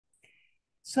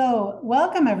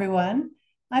Welcome everyone.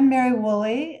 I'm Mary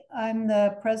Woolley. I'm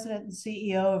the president and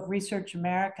CEO of Research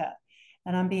America.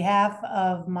 And on behalf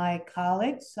of my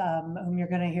colleagues, whom you're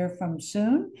going to hear from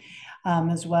soon,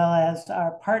 as well as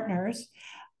our partners,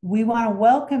 we want to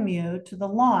welcome you to the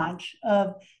launch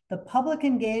of the Public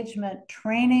Engagement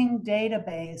Training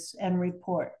Database and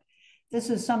Report. This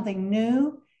is something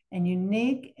new and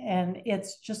unique, and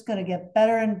it's just going to get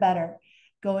better and better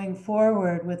going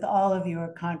forward with all of your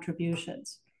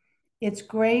contributions. It's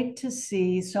great to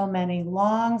see so many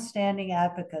long-standing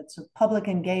advocates of public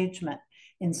engagement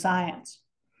in science.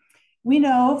 We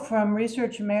know from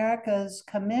Research America's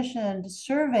commissioned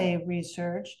survey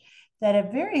research that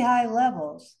at very high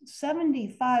levels,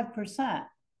 75%,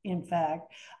 in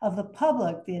fact, of the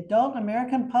public, the adult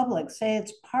American public, say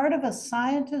it's part of a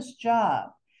scientist's job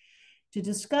to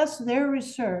discuss their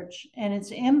research and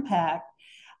its impact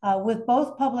with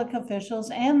both public officials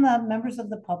and the members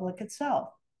of the public itself.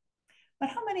 But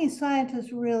how many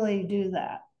scientists really do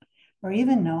that or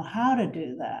even know how to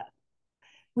do that?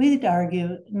 We'd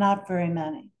argue not very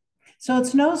many. So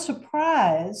it's no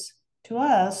surprise to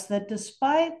us that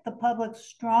despite the public's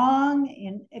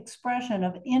strong expression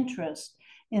of interest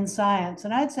in science,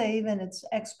 and I'd say even its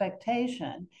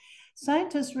expectation,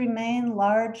 scientists remain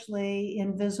largely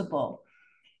invisible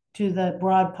to the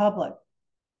broad public.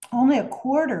 Only a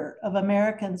quarter of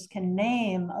Americans can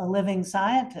name a living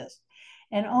scientist,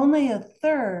 and only a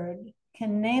third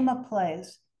can name a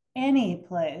place, any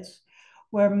place,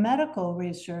 where medical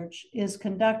research is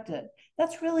conducted.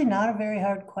 That's really not a very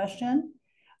hard question.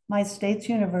 My state's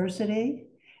university,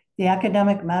 the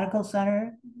academic medical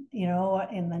center,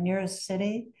 in the nearest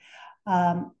city.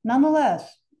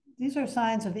 Nonetheless, these are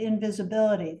signs of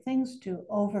invisibility, things to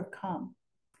overcome.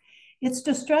 It's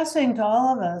distressing to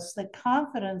all of us that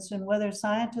confidence in whether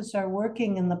scientists are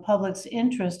working in the public's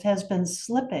interest has been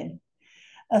slipping,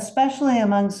 especially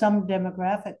among some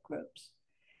demographic groups.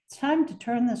 It's time to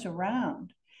turn this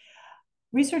around.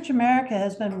 Research America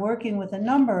has been working with a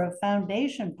number of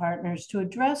foundation partners to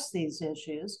address these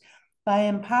issues by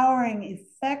empowering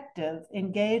effective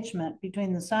engagement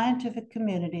between the scientific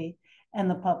community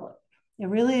and the public. It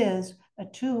really is a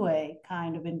two-way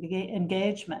kind of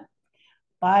engagement.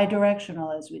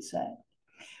 Bidirectional, as we say.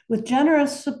 With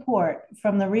generous support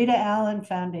from the Rita Allen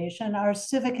Foundation, our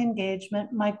civic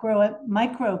engagement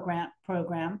micro grant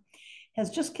program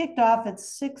has just kicked off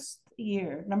its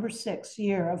number six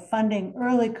year of funding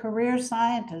early career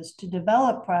scientists to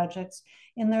develop projects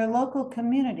in their local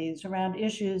communities around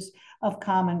issues of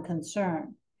common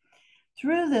concern.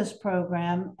 Through this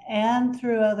program and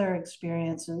through other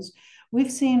experiences,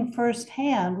 we've seen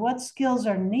firsthand what skills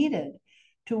are needed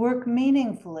to work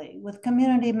meaningfully with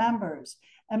community members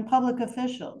and public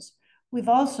officials. We've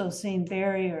also seen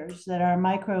barriers that our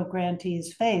micro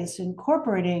grantees face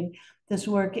incorporating this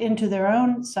work into their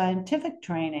own scientific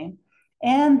training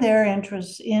and their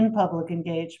interests in public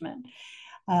engagement.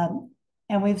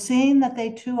 And we've seen that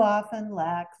they too often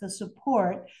lack the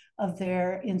support of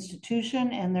their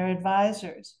institution and their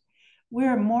advisors.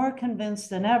 We're more convinced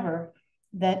than ever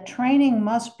that training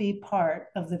must be part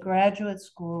of the graduate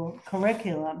school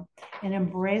curriculum and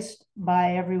embraced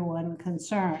by everyone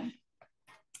concerned.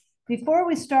 Before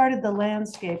we started the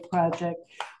landscape project,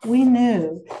 we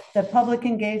knew that public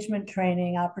engagement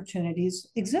training opportunities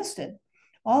existed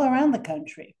all around the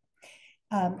country,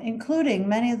 including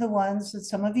many of the ones that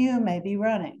some of you may be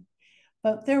running.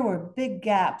 But there were big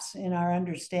gaps in our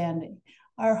understanding.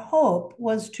 Our hope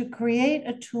was to create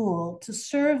a tool to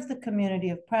serve the community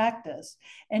of practice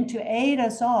and to aid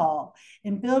us all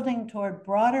in building toward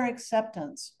broader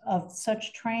acceptance of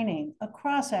such training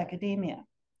across academia.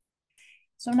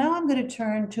 So now I'm going to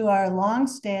turn to our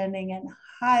longstanding and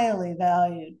highly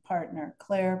valued partner,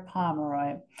 Claire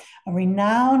Pomeroy, a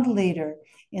renowned leader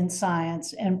in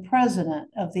science and president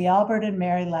of the Albert and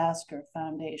Mary Lasker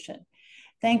Foundation.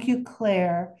 Thank you,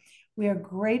 Claire. We are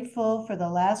grateful for the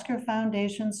Lasker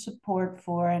Foundation's support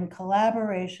for and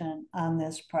collaboration on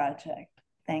this project.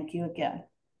 Thank you again.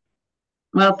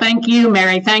 Well, thank you,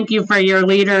 Mary. Thank you for your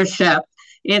leadership.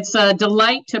 It's a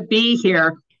delight to be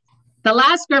here. The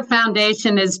Lasker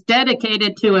Foundation is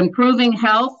dedicated to improving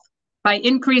health by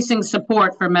increasing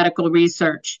support for medical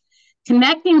research.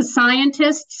 Connecting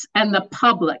scientists and the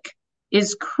public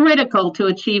is critical to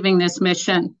achieving this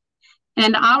mission.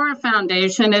 And our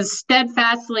foundation is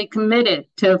steadfastly committed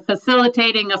to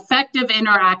facilitating effective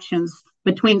interactions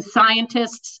between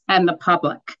scientists and the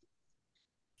public.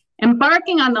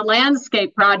 Embarking on the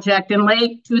landscape project in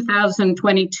late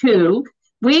 2022,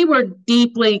 we were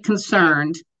deeply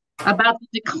concerned about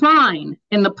the decline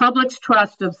in the public's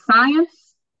trust of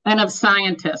science and of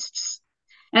scientists.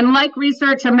 And like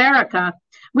Research America,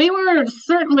 we were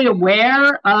certainly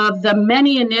aware of the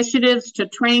many initiatives to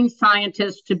train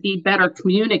scientists to be better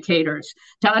communicators,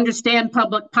 to understand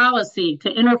public policy,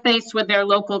 to interface with their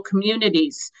local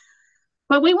communities.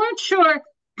 But we weren't sure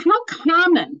how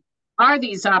common are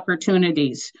these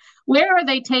opportunities? Where are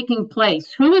they taking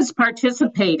place? Who is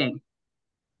participating?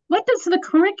 What does the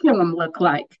curriculum look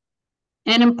like?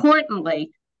 And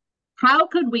importantly, how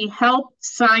could we help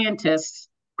scientists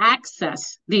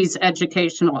access these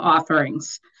educational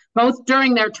offerings, both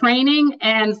during their training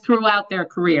and throughout their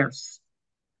careers?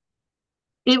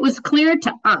 It was clear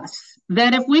to us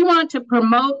that if we want to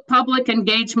promote public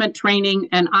engagement training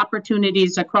and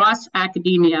opportunities across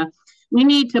academia, we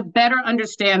need to better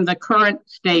understand the current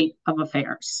state of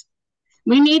affairs.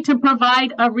 We need to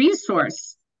provide a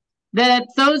resource that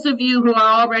those of you who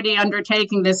are already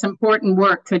undertaking this important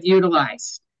work could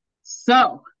utilize.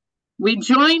 So we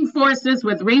joined forces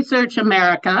with Research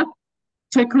America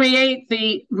to create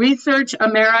the Research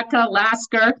America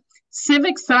Lasker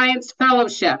Civic Science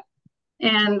Fellowship.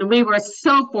 And we were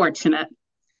so fortunate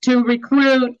to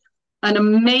recruit an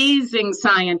amazing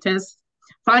scientist,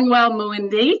 Fanuel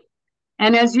Muindi.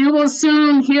 And as you will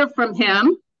soon hear from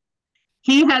him,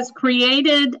 he has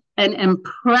created an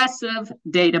impressive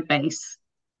database.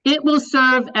 It will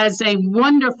serve as a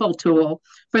wonderful tool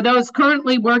for those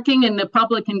currently working in the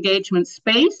public engagement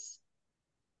space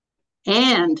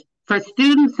and for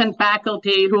students and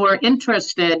faculty who are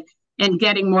interested in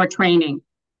getting more training.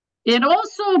 It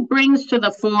also brings to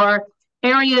the fore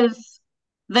areas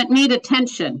that need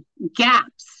attention,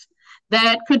 gaps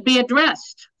that could be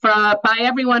addressed by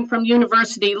everyone from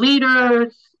university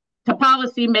leaders to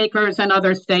policymakers and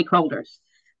other stakeholders.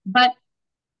 But,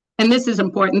 and this is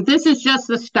important, this is just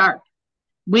the start.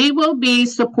 We will be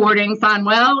supporting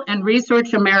Fanuel and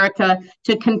Research America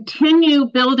to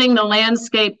continue building the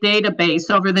landscape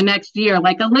database over the next year,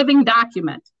 like a living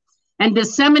document, and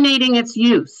disseminating its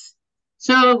use.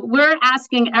 So we're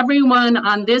asking everyone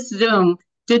on this Zoom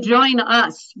to join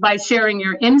us by sharing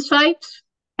your insights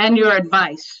and your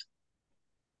advice.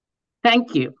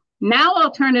 Thank you. Now I'll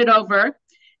turn it over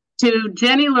to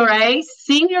Jenny Luray,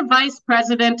 Senior Vice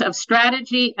President of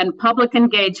Strategy and Public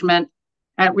Engagement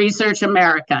at Research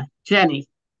America. Jenny.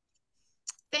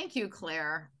 Thank you,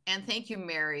 Claire, and thank you,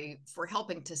 Mary, for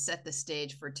helping to set the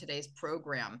stage for today's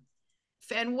program.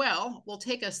 Fanuel will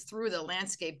take us through the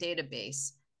landscape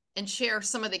database and share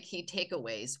some of the key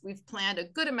takeaways. We've planned a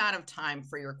good amount of time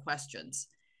for your questions.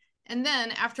 And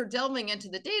then after delving into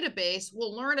the database,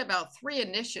 we'll learn about 3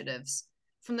 initiatives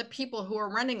from the people who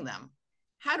are running them.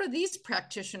 How do these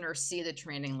practitioners see the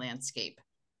training landscape?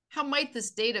 How might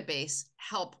this database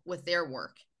help with their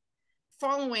work?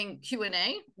 Following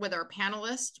Q&A with our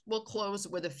panelists, we'll close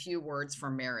with a few words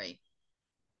from Mary.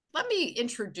 Let me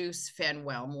introduce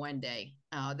Fanuel Muindi,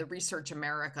 the Research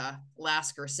America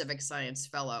Lasker Civic Science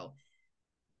Fellow.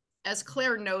 As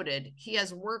Claire noted, he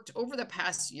has worked over the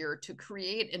past year to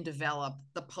create and develop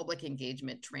the public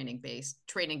engagement training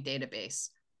database.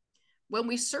 When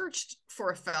we searched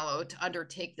for a fellow to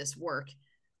undertake this work,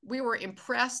 we were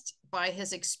impressed by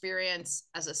his experience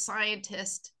as a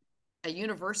scientist, a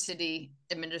university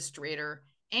administrator,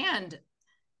 and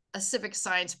a civic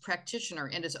science practitioner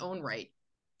in his own right.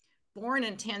 Born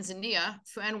in Tanzania,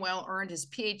 Fanuel earned his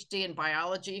PhD in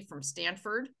biology from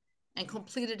Stanford and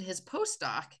completed his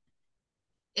postdoc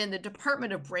in the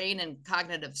Department of Brain and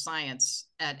Cognitive Science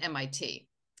at MIT.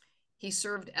 He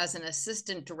served as an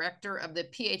assistant director of the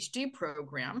PhD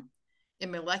program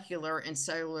in molecular and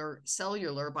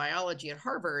cellular biology at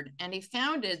Harvard, and he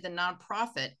founded the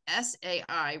nonprofit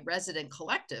SAI Resident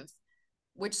Collective,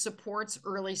 which supports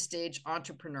early stage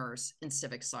entrepreneurs in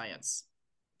civic science.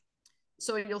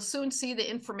 So you'll soon see the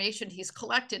information he's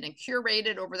collected and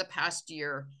curated over the past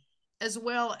year, as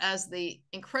well as the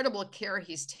incredible care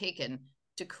he's taken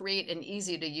to create an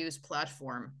easy to use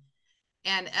platform.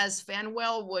 And as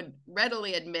Fanuel would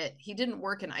readily admit, he didn't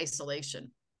work in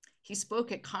isolation. He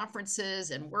spoke at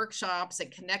conferences and workshops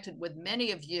and connected with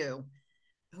many of you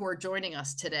who are joining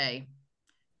us today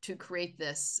to create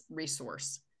this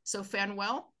resource. So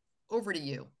Fanuel, over to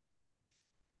you.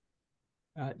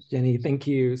 Jenny, thank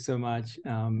you so much.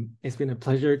 It's been a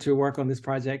pleasure to work on this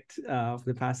project for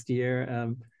the past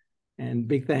year. And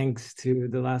big thanks to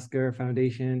the Lasker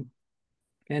Foundation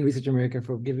and Research America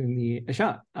for giving me a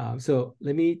shot. So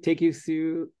let me take you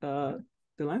through the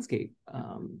landscape.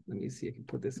 Let me see if I can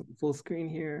put this on full screen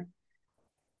here.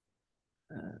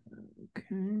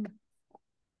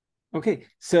 Okay,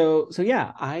 so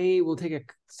yeah, I will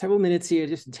take several minutes here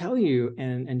just to tell you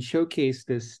and showcase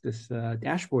this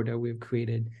dashboard that we've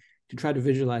created to try to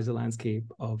visualize the landscape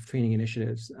of training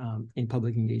initiatives in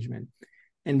public engagement.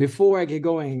 And before I get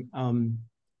going,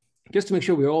 just to make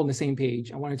sure we're all on the same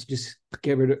page, I wanted to just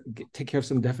take care of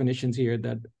some definitions here.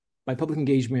 That by public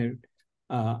engagement,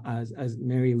 as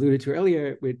Mary alluded to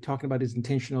earlier, we're talking about these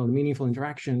intentional and meaningful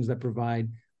interactions that provide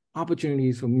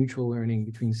opportunities for mutual learning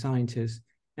between scientists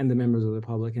and the members of the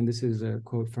public. And this is a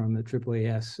quote from the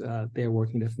AAAS, their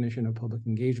working definition of public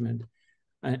engagement.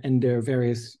 And there are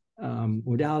various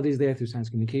modalities there through science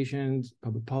communications,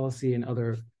 public policy, and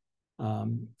other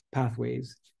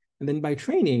pathways. And then by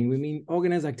training, we mean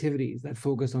organized activities that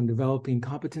focus on developing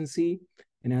competency,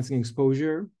 enhancing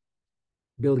exposure,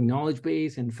 building knowledge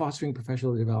base, and fostering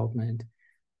professional development.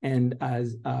 And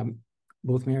as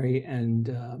both Mary and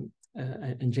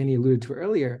Jenny alluded to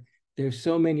earlier, there's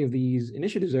so many of these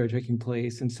initiatives that are taking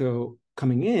place. And so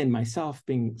coming in, myself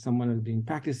being someone who's been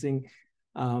practicing,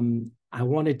 I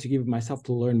wanted to give myself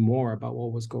to learn more about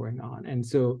what was going on. And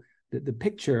so the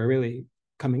picture really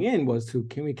coming in was to,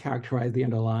 can we characterize the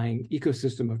underlying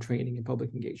ecosystem of training and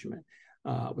public engagement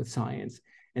with science?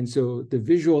 And so the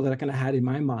visual that I kind of had in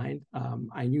my mind,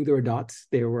 I knew there were dots.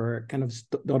 They were kind of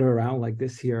dotted around like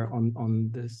this here on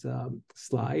this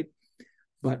slide.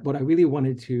 But what I really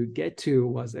wanted to get to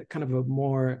was a kind of a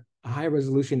more high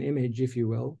resolution image, if you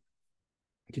will,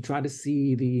 to try to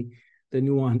see the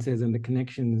nuances and the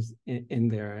connections in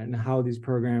there, and how these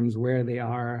programs, where they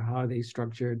are, how are they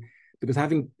structured. Because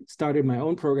having started my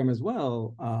own program as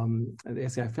well, the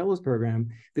SAI Fellows Program,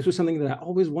 this was something that I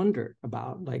always wondered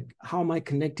about, like, how am I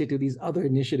connected to these other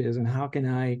initiatives, and how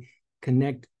can I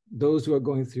connect those who are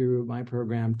going through my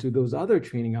program to those other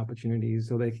training opportunities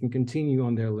so they can continue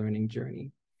on their learning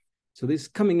journey. So this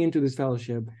coming into this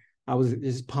fellowship, I was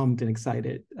just pumped and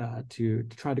excited to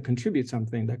try to contribute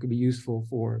something that could be useful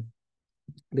for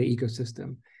the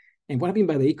ecosystem. And what I mean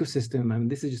by the ecosystem, I mean,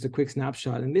 this is just a quick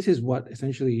snapshot, and this is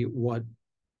essentially what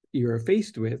you're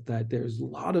faced with, that there's a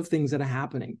lot of things that are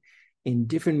happening in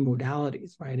different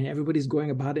modalities, right? And everybody's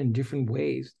going about it in different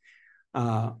ways.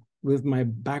 With my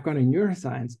background in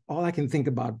neuroscience, all I can think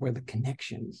about were the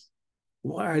connections.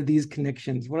 What are these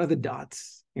connections? What are the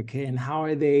dots? Okay, and how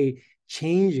are they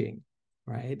changing,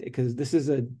 right? Because this is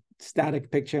a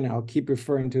static picture, and I'll keep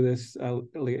referring to this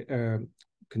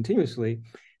continuously.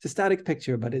 It's a static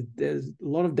picture, but there's a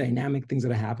lot of dynamic things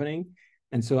that are happening.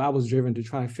 And so I was driven to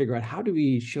try to figure out, how do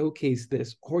we showcase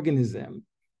this organism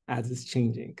as it's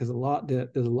changing? Because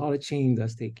there's a lot of change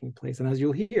that's taking place. And as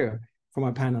you'll hear from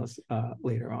our panelists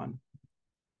later on.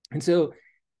 And so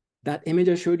that image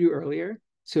I showed you earlier,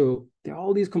 so there are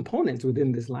all these components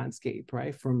within this landscape,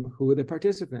 right? From who are the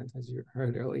participants, as you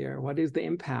heard earlier, what is the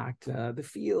impact, the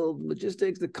field,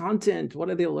 logistics, the content, what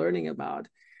are they learning about?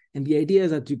 And the idea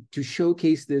is that to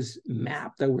showcase this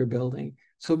map that we're building,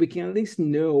 so we can at least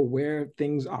know where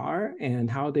things are and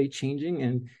how they're changing,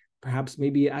 and perhaps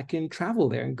maybe I can travel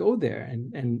there and go there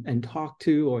and talk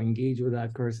to or engage with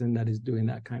that person that is doing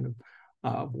that kind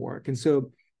of work. And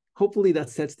so hopefully that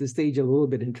sets the stage a little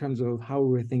bit in terms of how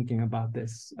we're thinking about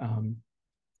this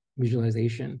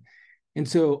visualization. And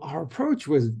so our approach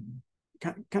was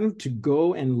kind of to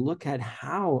go and look at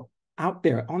how out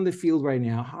there on the field right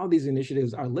now, how these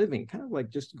initiatives are living, kind of like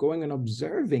just going and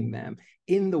observing them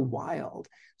in the wild.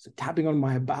 So tapping on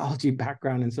my biology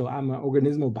background, and so I'm an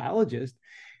organismal biologist,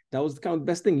 that was kind of the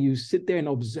best thing. You sit there and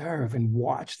observe and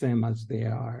watch them as they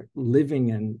are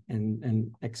living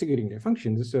and executing their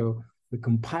functions. So we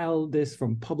compile this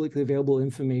from publicly available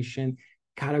information,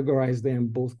 categorize them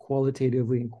both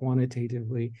qualitatively and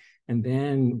quantitatively, and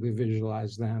then we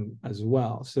visualize them as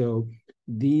well. So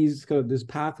this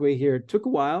pathway here took a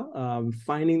while,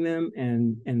 finding them,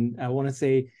 and I want to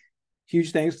say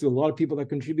huge thanks to a lot of people that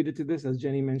contributed to this, as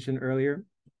Jenny mentioned earlier.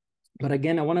 But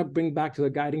again, I want to bring back to the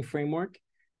guiding framework.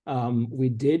 We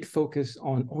did focus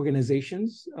on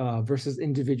organizations versus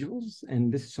individuals,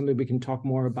 and this is something we can talk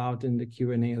more about in the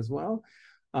Q&A as well.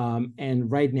 And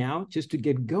right now, just to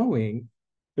get going,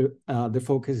 the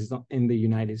focus is in the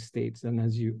United States. And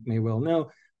as you may well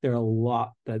know,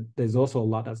 there's also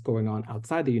a lot that's going on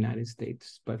outside the United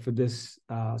States. But for this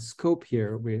scope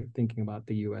here, we're thinking about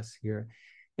the US here.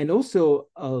 And also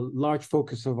a large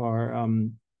focus of our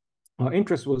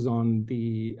interest was on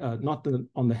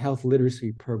on the health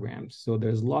literacy programs. So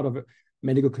there's a lot of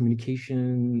medical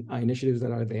communication initiatives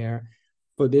that are there.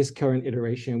 For this current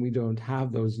iteration, we don't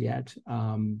have those yet,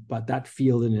 but that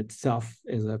field in itself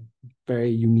is a very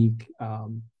unique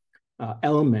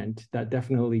element that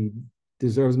definitely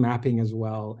deserves mapping as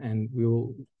well, and we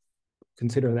will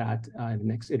consider that in the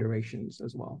next iterations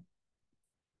as well.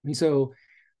 And so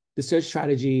the search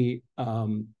strategy,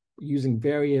 using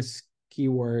various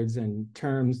keywords and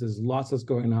terms. There's lots that's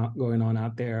going on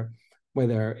out there,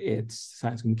 whether it's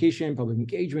science communication, public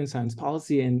engagement, science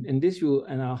policy, and this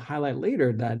and I'll highlight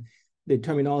later that the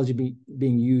terminology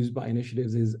being used by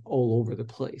initiatives is all over the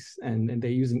place, and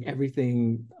they're using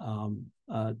everything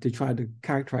to try to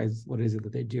characterize what is it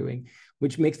that they're doing,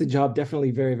 which makes the job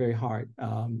definitely very, very hard.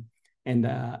 And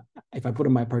if I put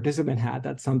on my participant hat,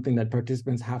 that's something that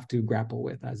participants have to grapple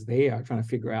with as they are trying to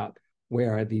figure out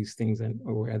where are these things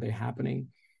or where are they happening.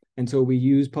 And so we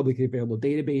use publicly available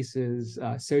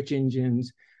databases, search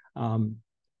engines,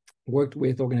 worked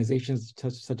with organizations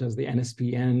such as the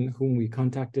NSPN, whom we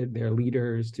contacted their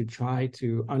leaders to try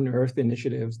to unearth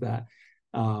initiatives that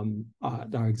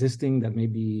are existing that may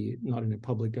be not in the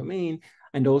public domain,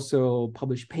 and also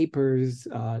publish papers.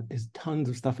 There's tons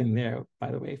of stuff in there,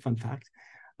 by the way, fun fact.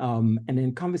 And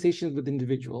then conversations with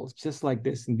individuals just like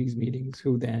this in these meetings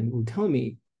who then will tell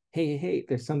me, hey,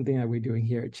 there's something that we're doing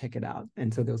here, check it out.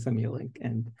 And so they'll send me a link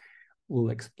and we'll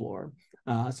explore.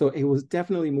 So it was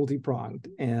definitely multi-pronged,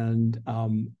 and a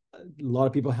lot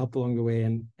of people helped along the way,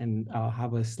 and I'll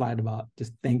have a slide about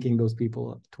just thanking those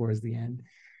people towards the end.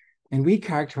 And we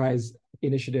characterize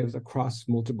initiatives across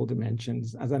multiple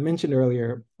dimensions. As I mentioned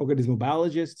earlier, organismal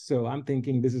biologist, so I'm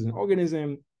thinking this is an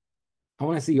organism. I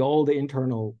want to see all the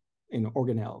internal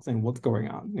organelles and what's going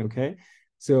on, okay?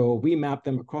 So we map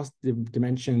them across the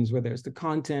dimensions, whether it's the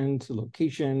content,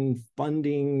 location,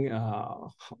 funding,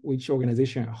 which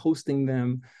organization are hosting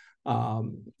them,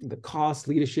 the cost,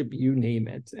 leadership, you name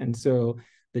it. And so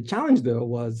the challenge, though,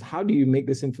 was how do you make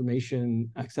this information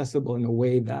accessible in a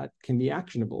way that can be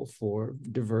actionable for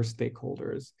diverse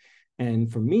stakeholders?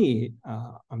 And for me,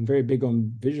 I'm very big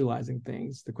on visualizing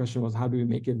things. The question was, how do we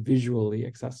make it visually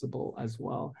accessible as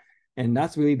well? And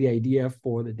that's really the idea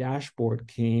for the dashboard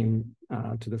came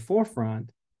to the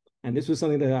forefront. And this was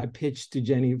something that I pitched to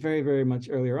Jenny very, very much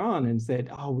earlier on and said,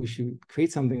 oh, we should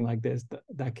create something like this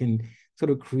that can sort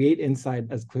of create insight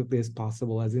as quickly as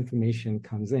possible as information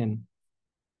comes in.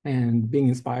 And being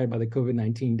inspired by the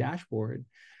COVID-19 dashboard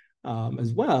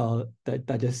as well,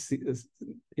 that just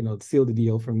sealed the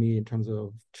deal for me in terms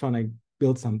of trying to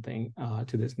build something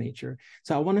to this nature.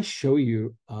 So I want to show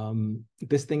you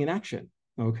this thing in action.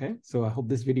 Okay, so I hope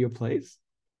this video plays.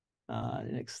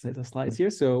 Next set of slides here.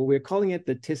 So we're calling it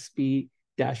the TISP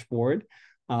dashboard.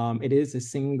 It is a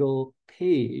single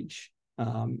page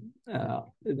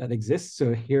that exists.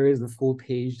 So here is the full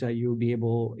page that you'll be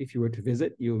able, if you were to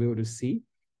visit, you'll be able to see.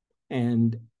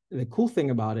 And the cool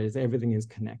thing about it is everything is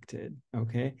connected,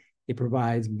 okay? It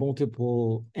provides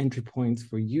multiple entry points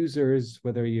for users,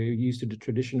 whether you're used to the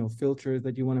traditional filters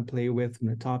that you want to play with from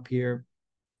the top here,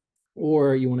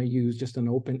 or you want to use just an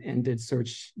open-ended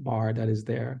search bar that is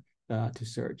there to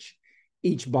search.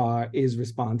 Each bar is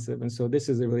responsive. And so this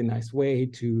is a really nice way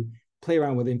to play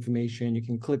around with information. You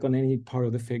can click on any part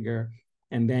of the figure,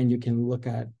 and then you can look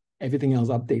at everything else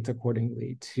updates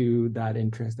accordingly to that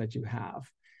interest that you have.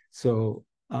 So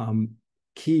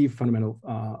key fundamental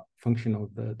function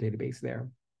of the database there.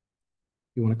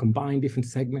 You want to combine different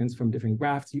segments from different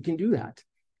graphs, you can do that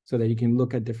so that you can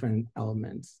look at different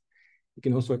elements. You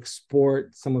can also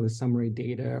export some of the summary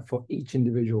data for each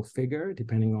individual figure,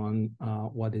 depending on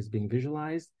what is being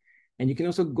visualized. And you can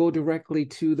also go directly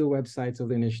to the websites of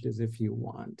the initiatives if you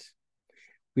want.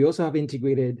 We also have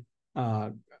integrated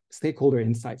stakeholder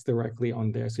insights directly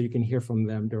on there, so you can hear from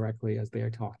them directly as they are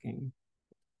talking.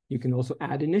 You can also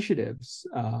add initiatives.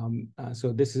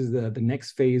 So this is the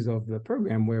next phase of the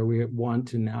program where we want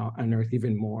to now unearth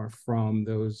even more from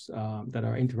those that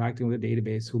are interacting with the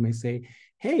database who may say,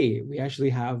 hey, we actually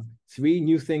have 3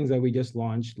 new things that we just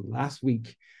launched last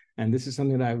week. And this is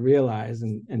something that I realized,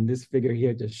 and this figure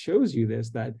here just shows you this,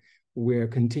 that we're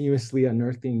continuously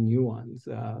unearthing new ones,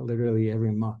 literally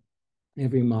every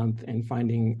month and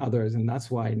finding others. And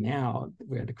that's why now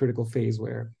we're at the critical phase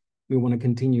where we want to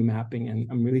continue mapping, and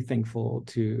I'm really thankful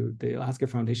to the Alaska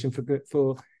Foundation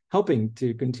for helping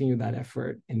to continue that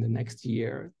effort in the next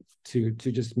year to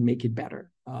just make it better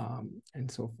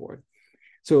and so forth.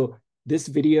 So this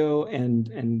video and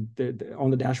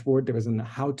on the dashboard, there is a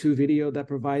how-to video that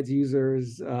provides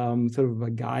users sort of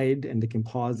a guide, and they can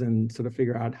pause and sort of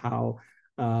figure out how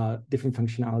different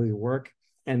functionalities work.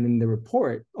 And then the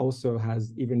report also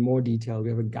has even more detail. We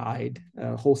have a guide,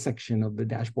 a whole section of the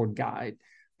dashboard guide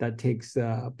that takes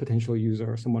a potential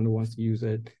user or someone who wants to use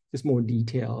it, just more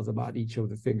details about each of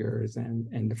the figures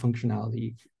and the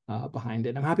functionality behind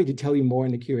it. I'm happy to tell you more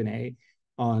in the Q&A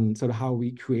on sort of how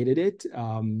we created it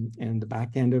and the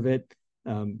back end of it,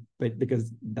 but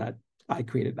because I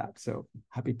created that, so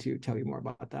happy to tell you more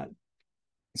about that.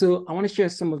 So I want to share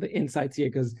some of the insights here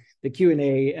because the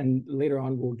Q&A and later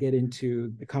on we'll get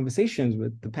into the conversations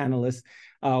with the panelists.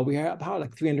 We have about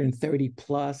like 330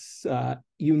 plus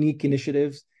unique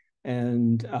initiatives,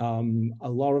 and a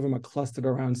lot of them are clustered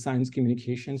around science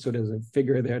communication. So there's a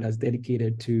figure there that's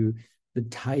dedicated to the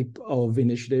type of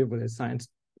initiative, whether it's science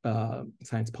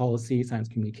policy, science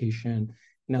communication,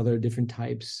 and other different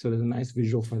types. So there's a nice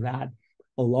visual for that.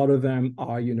 A lot of them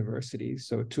are universities,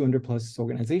 so 200 plus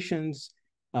organizations,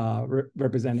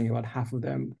 representing about half of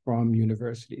them from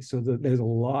universities. So there's a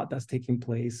lot that's taking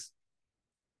place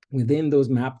within those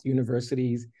mapped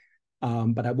universities.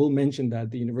 But I will mention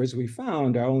that the universities we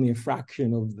found are only a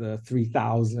fraction of the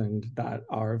 3,000 that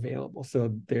are available.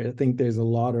 So I think there's a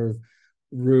lot of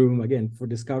room, again, for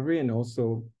discovery and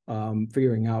also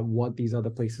figuring out what these other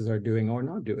places are doing or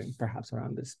not doing, perhaps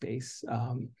around this space.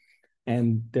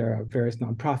 And there are various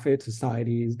nonprofits,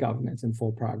 societies, governments, and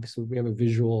for-profit. So we have a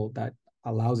visual that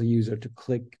allows a user to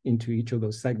click into each of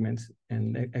those segments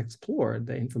and explore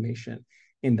the information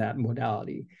in that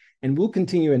modality. And we'll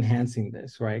continue enhancing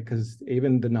this, right? Because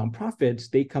even the nonprofits,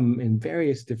 they come in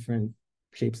various different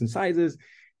shapes and sizes.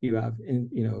 You have,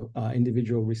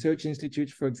 individual research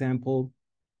institutes, for example,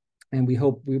 and we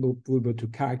hope we will be able to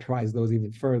characterize those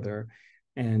even further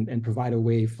and provide a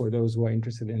way for those who are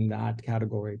interested in that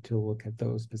category to look at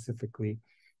those specifically.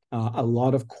 A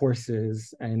lot of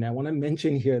courses, and I want to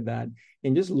mention here that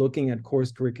in just looking at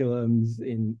course curriculums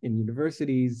in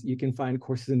universities, you can find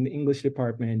courses in the English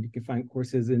department, you can find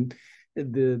courses in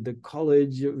the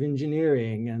College of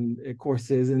Engineering, and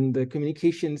courses in the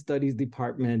Communication Studies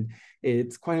department.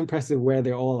 It's quite impressive where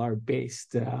they all are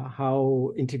based.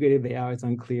 How integrated they are, it's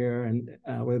unclear, and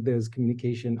whether there's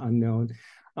communication, unknown.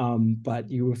 But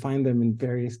you will find them in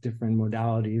various different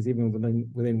modalities, even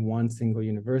within one single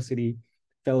university.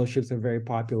 Fellowships are very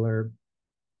popular,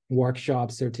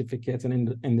 workshops, certificates,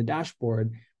 and in the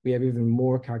dashboard, we have even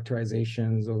more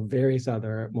characterizations of various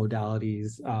other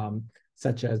modalities,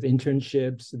 such as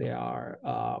internships. There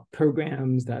are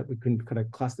programs that we can kind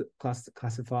of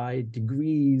classify,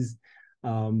 degrees,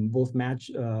 both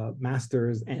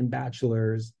masters and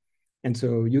bachelors. And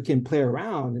so you can play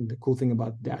around, and the cool thing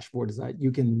about the dashboard is that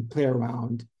you can play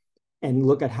around and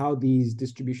look at how these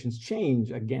distributions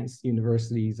change against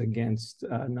universities, against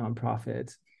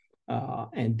nonprofits,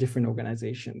 and different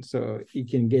organizations. So you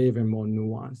can get even more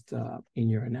nuanced in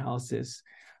your analysis.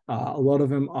 A lot of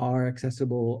them are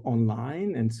accessible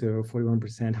online, and so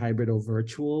 41% hybrid or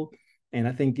virtual. And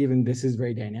I think even this is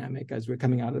very dynamic as we're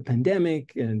coming out of the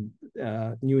pandemic and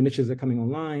new initiatives are coming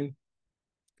online.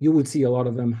 You would see a lot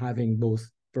of them having both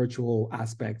virtual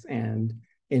aspects and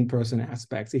in-person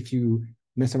aspects. If you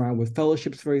mess around with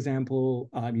fellowships, for example,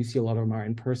 you see a lot of them are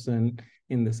in person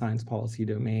in the science policy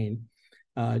domain.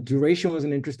 Duration was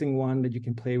an interesting one that you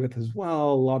can play with as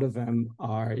well. A lot of them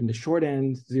are in the short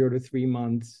end, 0 to 3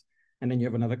 months. And then you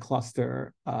have another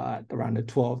cluster around the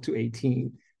 12 to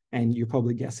 18. And you're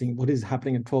probably guessing what is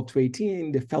happening at 12 to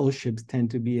 18. The fellowships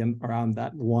tend to be around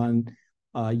that 1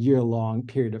 year-long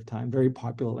period of time, very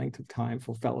popular length of time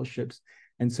for fellowships.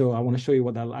 And so I want to show you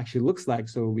what that actually looks like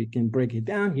so we can break it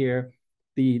down here.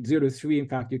 The 0 to 3, in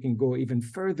fact, you can go even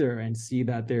further and see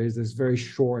that there is this very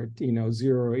short,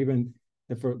 0, even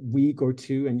for a week or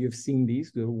two, and you've seen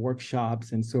these, the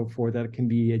workshops and so forth, that can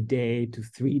be a day to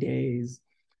 3 days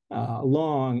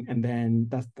long, and then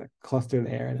that's the cluster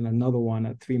there, and then another one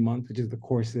at 3 months, which is the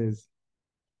courses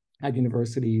at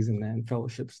universities, and then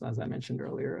fellowships, as I mentioned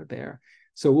earlier there.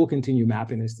 So we'll continue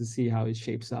mapping this to see how it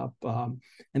shapes up.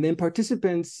 And then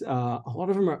participants, a lot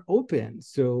of them are open.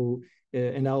 So,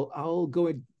 and I'll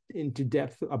go into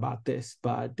depth about this,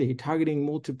 but they're targeting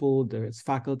multiple, there's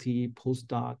faculty,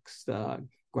 postdocs,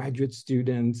 graduate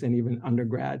students, and even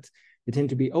undergrads. They tend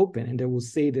to be open, and they will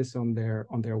say this on their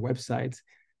websites.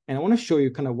 And I want to show you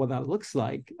kind of what that looks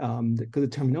like, because the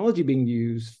terminology being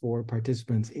used for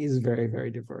participants is very,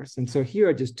 very diverse. And so here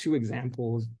are just 2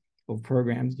 examples of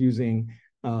programs using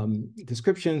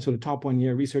descriptions. So the top one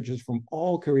here, researchers from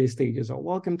all career stages are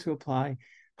welcome to apply.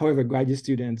 However, graduate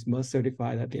students must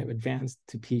certify that they have advanced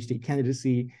to PhD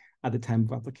candidacy at the time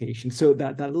of application. So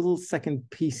that little second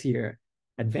piece here,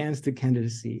 advanced to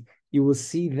candidacy, you will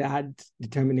see that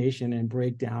determination and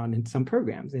breakdown in some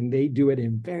programs, and they do it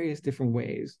in various different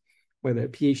ways. Whether a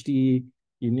PhD,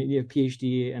 you need a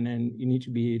PhD, and then you need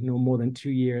to be no more than 2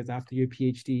 years after your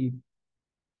PhD,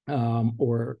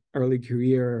 or early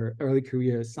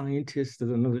career scientist is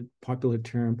another popular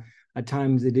term. At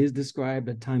times it is described,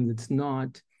 at times it's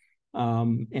not.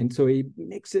 And so it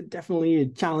makes it definitely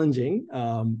challenging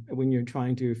when you're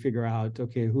trying to figure out,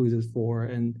 okay, who is this for?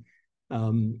 And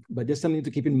But just something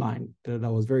to keep in mind that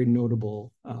was very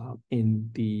notable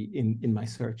in my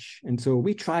search. And so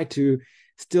we try to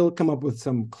still come up with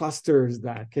some clusters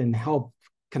that can help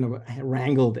kind of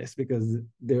wrangle this, because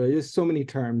there are just so many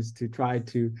terms to try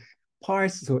to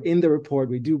parse. So in the report,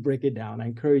 we do break it down. I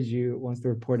encourage you, once the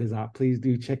report is out, please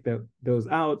do check those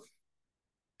out.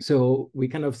 So we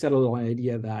kind of settled on the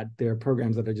idea that there are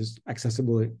programs that are just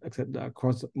accessible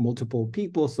across multiple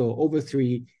people. So over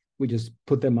 3, we just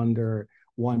put them under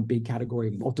one big category,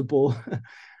 multiple.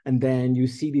 And then you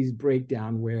see these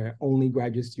breakdown where only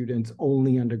graduate students,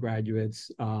 only undergraduates,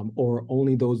 or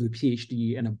only those with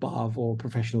PhD and above or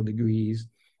professional degrees.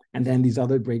 And then these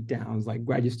other breakdowns like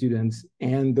graduate students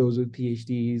and those with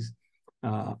PhDs,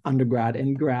 undergrad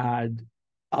and grad,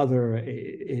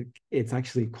 it's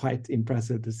actually quite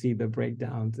impressive to see the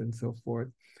breakdowns and so forth.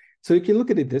 So you can look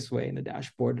at it this way in the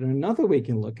dashboard. And another way you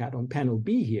can look at on panel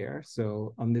B here,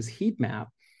 so on this heat map,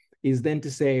 is then to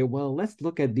say, well, let's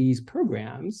look at these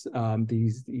programs,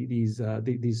 these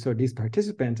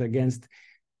participants against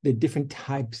the different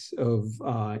types of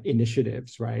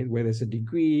initiatives, right? Whether it's a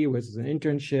degree, whether it's an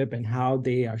internship, and how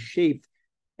they are shaped.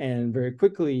 And very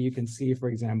quickly, you can see, for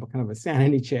example, kind of a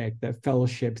sanity check that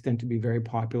fellowships tend to be very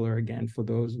popular, again, for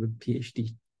those with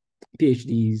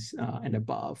PhDs and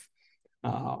above.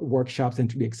 Workshops tend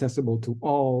to be accessible to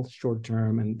all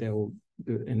short-term, and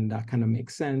that kind of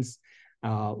makes sense.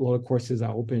 A lot of courses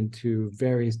are open to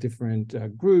various different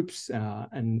groups,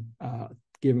 and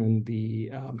given a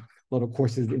lot of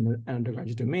courses in the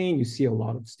undergraduate domain, you see a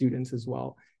lot of students as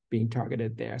well being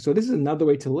targeted there. So this is another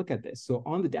way to look at this. So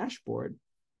on the dashboard,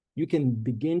 you can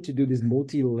begin to do this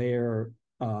multi-layer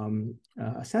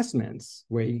assessments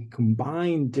where you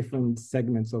combine different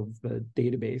segments of the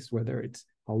database, whether it's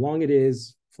how long it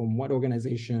is, from what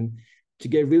organization, to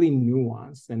get really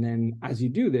nuanced. And then as you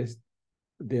do this,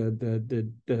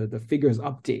 the figures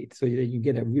update so that you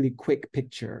get a really quick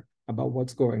picture about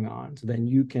what's going on. So then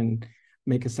you can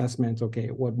make assessments, okay,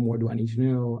 what more do I need to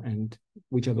know, and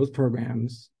which of those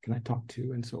programs can I talk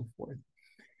to, and so forth.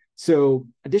 So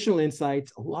additional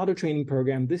insights, a lot of training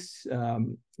program. This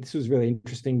was really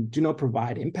interesting. Do not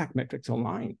provide impact metrics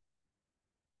online,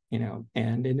 and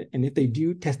if they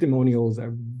do, testimonials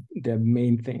are the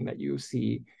main thing that you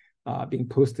see being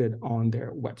posted on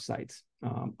their websites.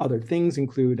 Other things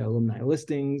include alumni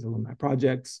listings, alumni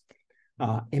projects.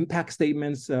 Impact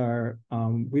statements are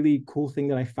really cool thing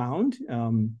that I found,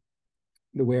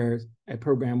 where a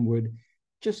program would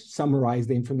just summarize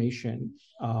the information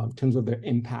in terms of their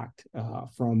impact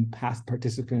from past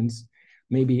participants.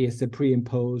 Maybe it's a pre and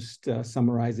post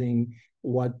summarizing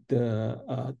what the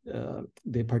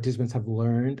participants have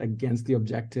learned against the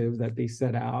objectives that they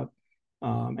set out.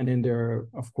 And then there are,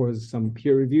 of course, some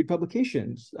peer-reviewed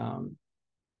publications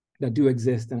that do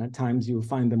exist, and at times you'll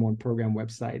find them on program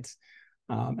websites.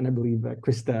 And I believe that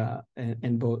Krista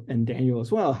and Daniel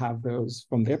as well have those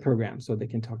from their program, so they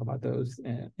can talk about those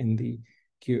in the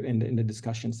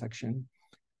discussion section.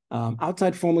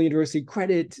 Outside formal university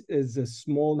credit is a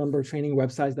small number of training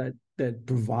websites that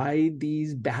provide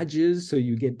these badges. So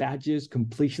you get badges,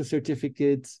 completion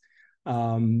certificates.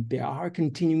 There are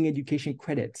continuing education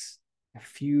credits, a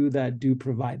few that do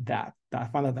provide that. I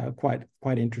found that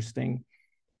quite interesting,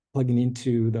 plugging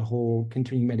into the whole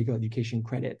continuing medical education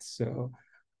credits. So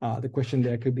the question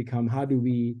there could become, how do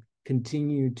we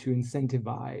continue to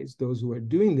incentivize those who are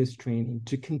doing this training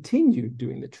to continue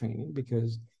doing the training?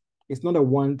 Because it's not a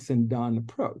once and done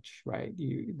approach, right?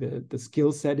 The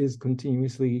skill set is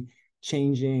continuously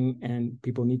changing, and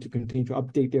people need to continue to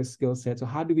update their skill set. So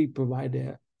how do we provide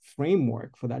a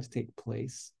framework for that to take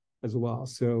place as well?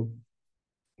 So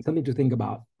something to think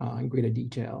about in greater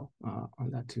detail on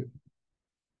that too.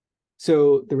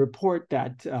 So the report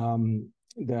that Anthony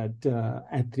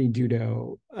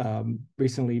Dudo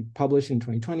recently published in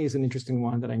 2020 is an interesting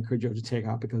one that I encourage you to check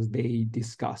out, because they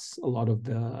discuss a lot of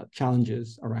the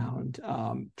challenges around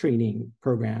training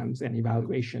programs and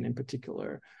evaluation in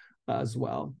particular as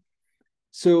well.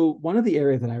 So one of the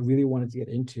areas that I really wanted to get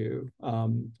into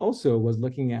also was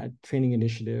looking at training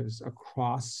initiatives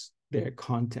across their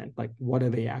content, like what are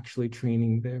they actually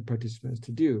training their participants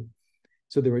to do?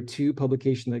 So there were 2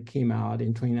 publications that came out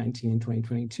in 2019 and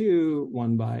 2022,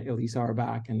 one by Elise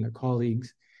Auerbach and their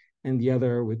colleagues, and the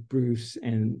other with Bruce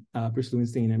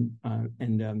Lewinstein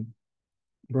and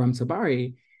Bram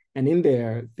Sabari. And in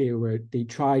there, they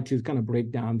tried to kind of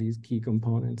break down these key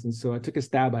components. And so I took a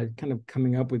stab at kind of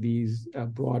coming up with these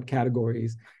broad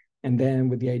categories, and then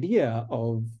with the idea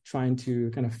of trying to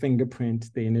kind of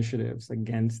fingerprint the initiatives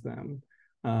against them.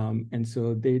 And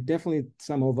so they definitely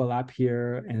some overlap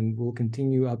here, and we'll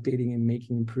continue updating and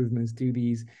making improvements to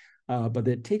these. But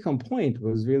the take-home point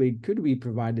was really, could we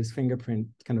provide this fingerprint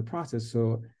kind of process?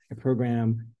 So a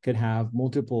program could have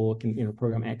multiple,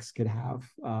 program X could have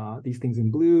these things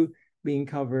in blue being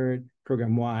covered.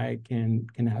 Program Y can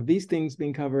have these things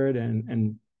being covered,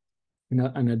 and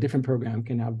a different program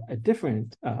can have a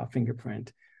different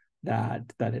fingerprint that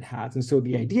it has. And so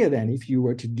the idea then, if you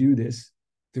were to do this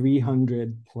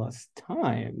 300 plus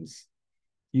times,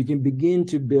 you can begin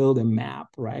to build a map,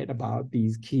 right, about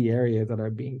these key areas that are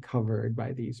being covered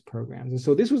by these programs. And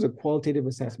so this was a qualitative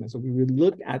assessment. So we would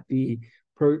look at the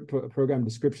program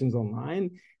descriptions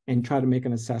online and try to make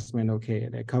an assessment, okay,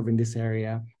 they're covering this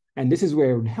area. And this is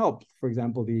where it would help, for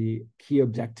example, the key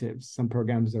objectives. Some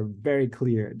programs are very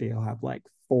clear. They'll have like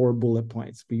 4 bullet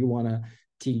points, but you want to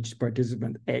teach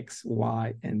participant X,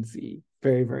 Y, and Z.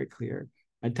 Very, very clear.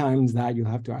 At times that you'll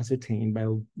have to ascertain by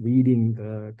reading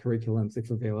the curriculums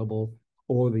if available,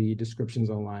 or the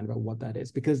descriptions online about what that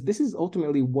is, because this is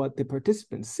ultimately what the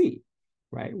participants see,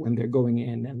 right, when they're going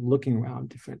in and looking around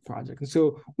different projects. And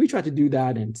so we try to do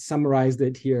that and summarized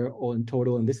it here all in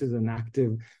total. And this is an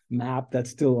active map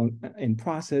that's still in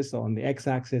process. On the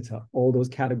x-axis, all those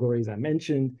categories I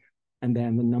mentioned, and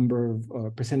then the number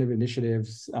of percent of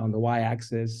initiatives on the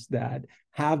y-axis that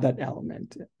have that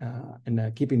element.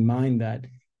 And keep in mind that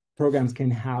programs can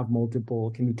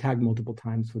be tagged multiple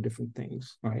times for different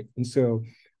things, right? And so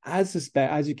as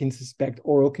you can suspect,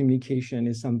 oral communication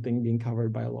is something being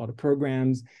covered by a lot of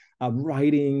programs.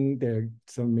 Writing, there are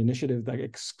some initiatives that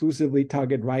exclusively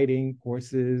target writing,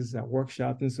 courses,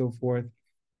 workshops, and so forth.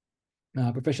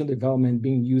 Professional development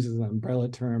being used as an umbrella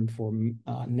term for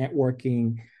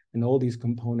networking and all these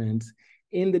components.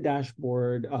 In the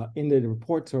dashboard, in the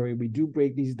report, sorry, we do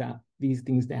break these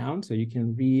things down, so you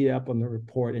can read up on the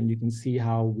report and you can see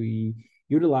how we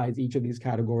utilize each of these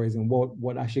categories and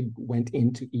what actually went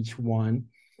into each one.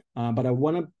 But I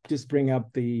want to just bring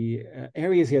up the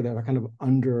areas here that are kind of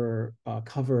under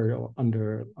covered, or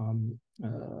under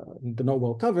they're not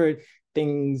well covered.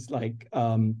 Things like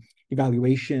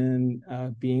evaluation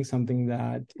being something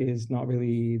that is not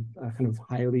really kind of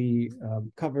highly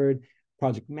covered.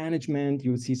 Project management,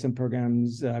 you would see some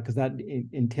programs, because that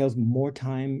entails more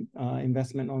time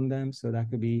investment on them. So that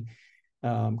could be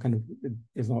kind of,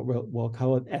 is not well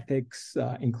covered. Ethics,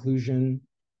 inclusion.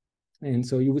 And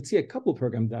so you would see a couple of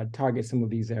programs that target some of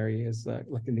these areas,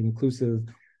 like in the inclusive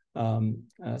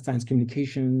science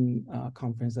communication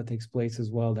conference that takes place as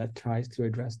well, that tries to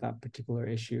address that particular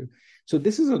issue. So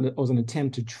this was an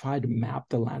attempt to try to map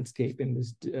the landscape in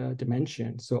this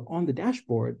dimension. So on the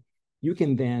dashboard, you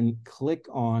can then click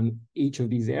on each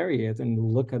of these areas and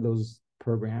look at those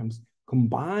programs,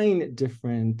 combine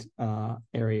different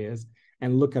areas,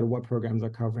 and look at what programs are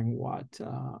covering what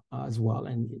as well.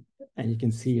 And you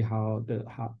can see how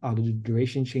the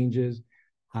duration changes,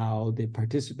 how the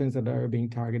participants that are being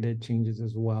targeted changes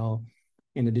as well,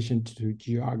 in addition to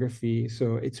geography.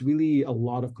 So it's really a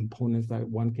lot of components that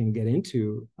one can get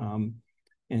into.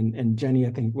 And Jenny,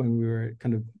 I think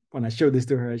when I showed this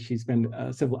to her, she spent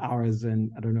several hours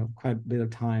and quite a bit of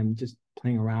time just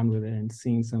playing around with it and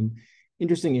seeing some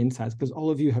interesting insights, because all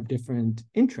of you have different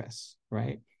interests,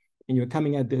 right? And you're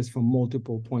coming at this from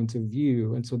multiple points of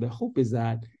view. And so the hope is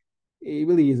that it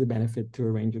really is a benefit to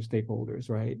a range of stakeholders,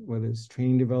 right? Whether it's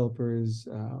training developers,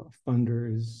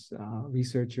 funders,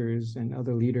 researchers, and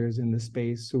other leaders in the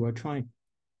space who are trying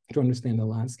to understand the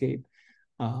landscape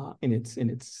in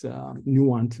its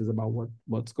nuances about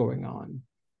what's going on.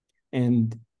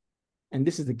 And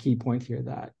this is the key point here,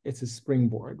 that it's a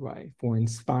springboard, right, for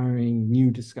inspiring new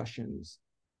discussions,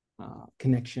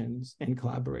 connections, and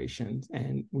collaborations.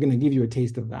 And we're going to give you a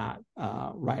taste of that,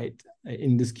 right,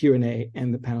 in this Q&A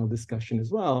and the panel discussion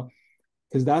as well,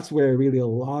 because that's where really a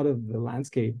lot of the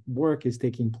landscape work is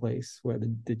taking place, where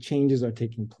the changes are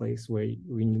taking place, when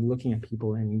you're looking at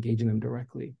people and engaging them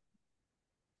directly.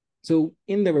 So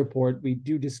in the report, we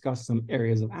do discuss some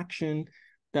areas of action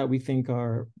that we think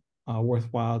are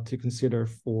worthwhile to consider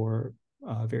for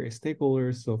various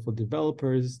stakeholders. So for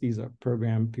developers, these are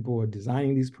people who are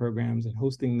designing these programs and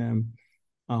hosting them.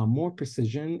 More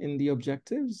precision in the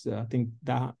objectives. I think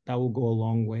that will go a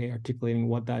long way. Articulating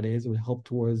what that is will help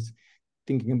towards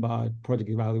thinking about project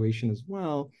evaluation as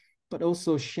well, but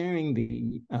also sharing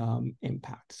the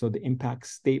impact. So the impact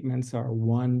statements are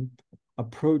one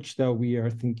approach that we are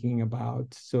thinking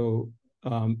about. So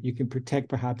you can protect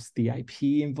perhaps the IP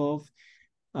involved.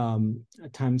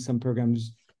 At times, some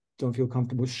programs don't feel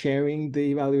comfortable sharing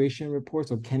the evaluation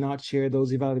reports or cannot share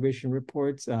those evaluation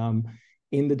reports.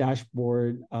 In the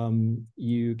dashboard,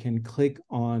 you can click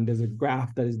on, there's a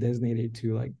graph that is designated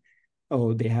to like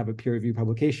oh, they have a peer review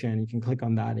publication, you can click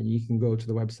on that and you can go to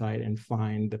the website and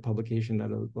find the publication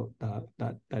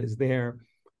that is there.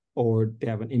 Or they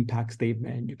have an impact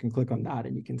statement, you can click on that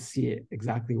and you can see it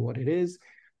exactly what it is.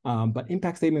 But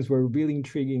impact statements were a really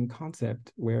intriguing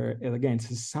concept where, again, it's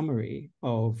a summary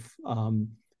of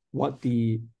what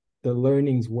the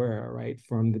learnings were, right,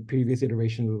 from the previous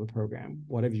iterations of the program.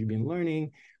 What have you been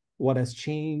learning? What has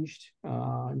changed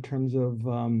in terms of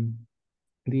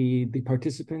the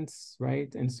participants,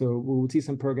 right? And so we will see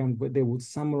some programs where they will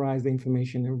summarize the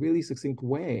information in a really succinct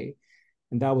way.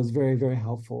 And that was very, very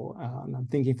helpful. And I'm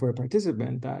thinking for a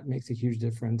participant, that makes a huge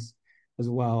difference as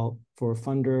well. For a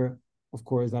funder, of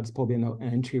course, that's probably an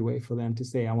entryway for them to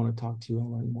say, I want to talk to you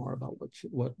and learn more about what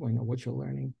you're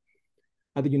learning.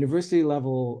 At the university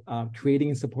level, creating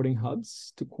and supporting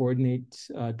hubs to coordinate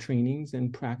trainings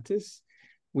and practice.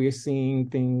 We are seeing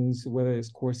things, whether it's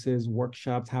courses,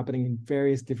 workshops happening in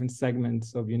various different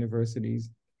segments of universities.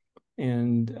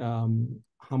 And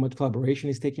how much collaboration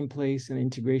is taking place and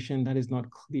integration, that is not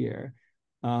clear.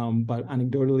 But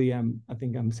anecdotally, I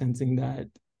think I'm sensing that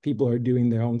people are doing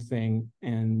their own thing.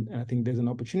 And I think there's an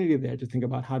opportunity there to think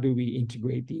about how do we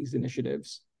integrate these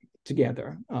initiatives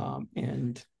together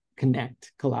and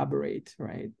connect, collaborate,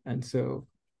 right? And so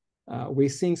we're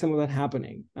seeing some of that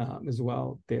happening as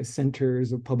well. There's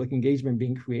centers of public engagement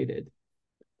being created.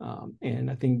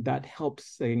 And I think that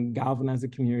helps galvanize the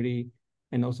community,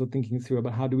 and also thinking through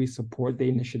about how do we support the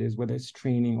initiatives, whether it's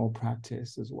training or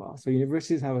practice as well. So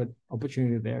universities have an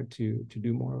opportunity there to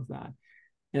do more of that.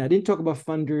 And I didn't talk about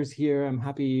funders here. I'm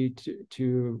happy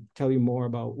to tell you more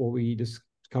about what we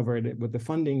discovered with the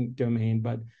funding domain,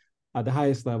 but at the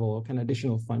highest level, kind of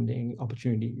additional funding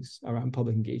opportunities around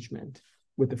public engagement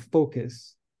with the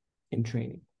focus in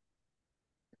training.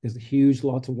 There's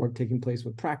lots of work taking place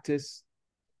with practice.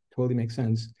 Totally makes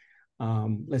sense.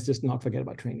 Let's just not forget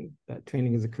about training. That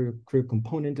training is a critical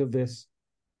component of this.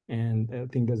 And I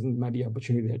think there might be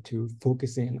opportunity there to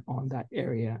focus in on that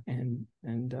area and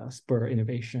spur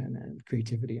innovation and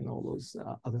creativity and all those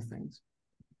other things.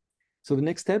 So the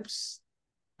next steps,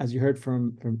 as you heard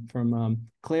from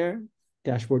Claire,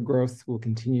 dashboard growth will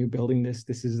continue building this.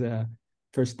 This is a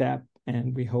first step,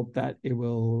 and we hope that it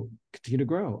will continue to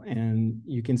grow. And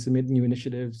you can submit new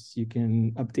initiatives. You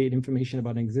can update information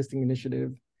about an existing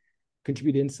initiative,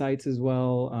 contribute insights as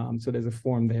well. So there's a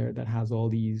form there that has all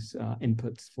these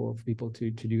inputs for people to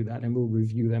do that, and we'll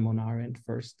review them on our end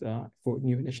first for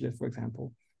new initiatives, for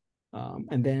example.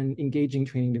 And then engaging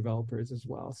training developers as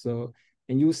well. So,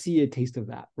 and you'll see a taste of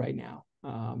that right now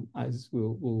as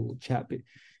we'll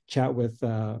chat with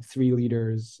 3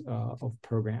 leaders of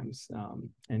programs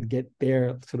and get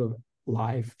their sort of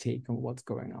live take on what's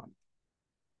going on.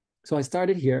 So I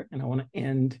started here, and I want to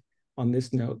end on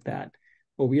this note that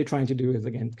what we are trying to do is,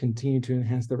 again, continue to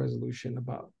enhance the resolution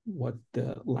about what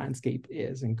the landscape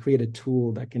is and create a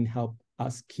tool that can help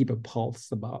us keep a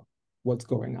pulse about what's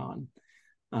going on.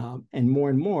 And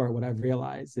more, what I've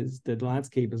realized is that the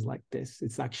landscape is like this.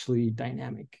 It's actually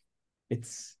dynamic.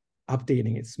 It's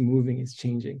updating, it's moving, it's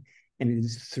changing. And it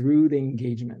is through the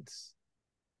engagements.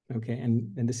 Okay,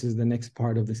 and this is the next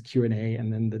part of this Q&A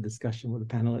and then the discussion with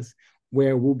the panelists,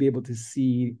 where we'll be able to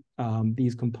see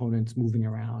these components moving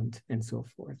around and so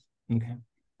forth. Okay,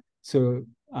 so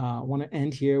I want to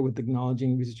end here with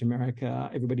acknowledging Research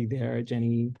America, everybody there.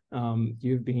 Jenny,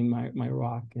 you've been my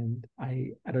rock, and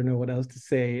I don't know what else to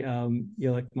say.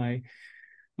 You're like my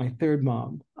third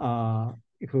mom,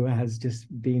 who has just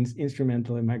been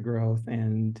instrumental in my growth,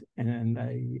 and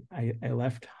I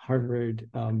left Harvard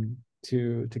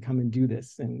to come and do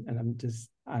this, and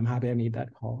I'm happy I made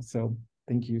that call. So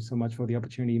thank you so much for the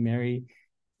opportunity, Mary,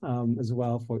 as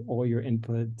well, for all your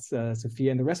inputs,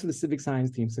 Sophia, and the rest of the civic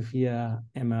science team. Sophia,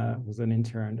 Emma was an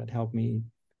intern that helped me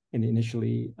in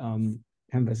initially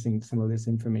canvassing some of this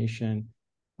information.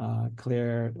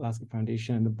 Claire, Alaska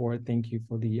Foundation, and the board, thank you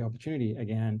for the opportunity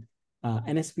again.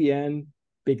 NSBN,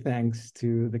 big thanks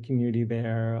to the community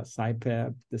there,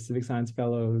 SciPep, the Civic Science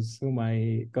Fellows, whom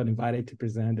I got invited to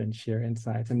present and share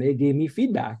insights, and they gave me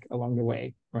feedback along the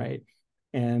way, right?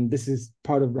 And this is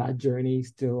part of that journey,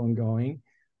 still ongoing.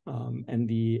 And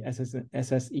the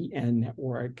SSEN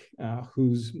network,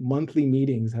 whose monthly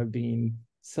meetings have been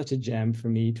such a gem for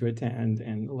me to attend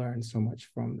and learn so much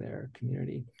from their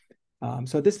community.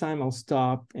 So at this time, I'll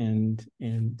stop and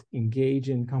engage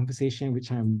in conversation,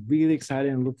 which I'm really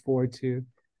excited and look forward to.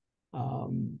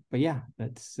 But yeah,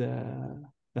 that's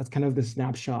kind of the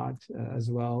snapshot as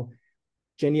well.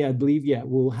 Jenny, I believe, yeah,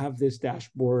 we'll have this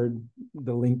dashboard,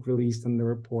 the link released and the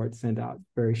report sent out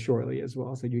very shortly as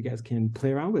well, so you guys can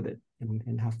play around with it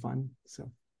and have fun. So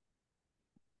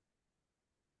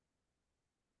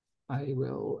I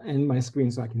will end my screen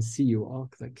so I can see you all,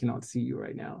 because I cannot see you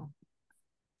right now.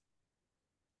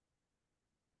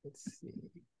 Let's see.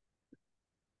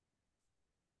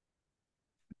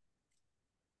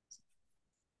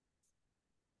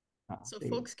 So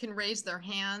folks can raise their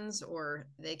hands or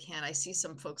they can. I see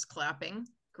some folks clapping.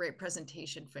 Great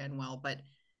presentation, Fanuel, but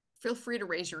feel free to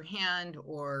raise your hand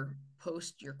or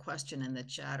post your question in the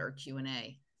chat or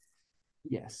Q&A.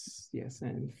 Yes, yes.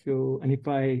 And if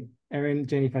Erin,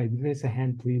 Jenny, if I miss a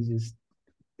hand, please just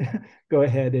go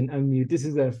ahead and unmute. This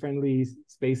is a friendly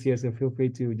space here, so feel free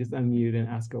to just unmute and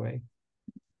ask away.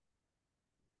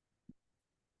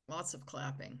 Lots of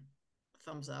clapping.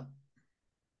 Thumbs up.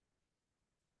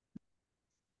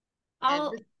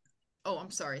 Oh, I'm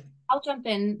sorry. I'll jump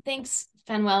in. Thanks,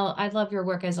 Fanuel. I love your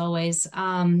work as always.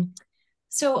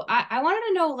 So I wanted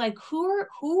to know, like,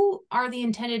 who are the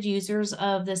intended users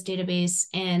of this database?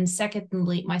 And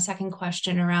secondly, my second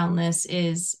question around this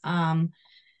is,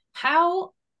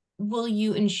 how will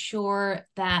you ensure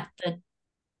that the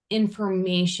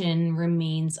information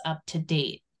remains up to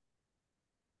date?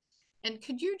 And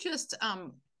could you just,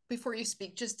 before you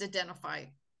speak, just identify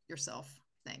yourself?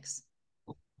 Thanks.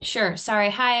 Sure.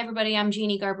 Sorry. Hi, everybody. I'm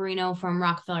Jeannie Garbarino from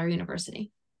Rockefeller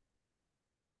University.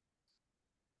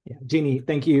 Yeah, Jeannie,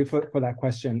 thank you for that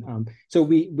question. So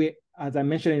we, as I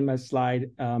mentioned in my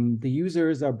slide, the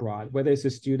users are broad. Whether it's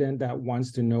a student that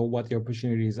wants to know what the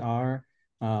opportunities are,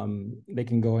 they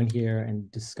can go in here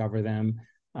and discover them.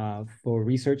 For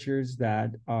researchers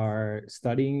that are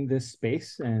studying this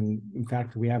space, and in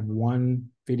fact, we have one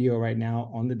video right now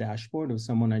on the dashboard of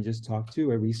someone I just talked to,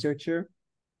 a researcher.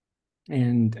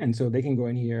 And so they can go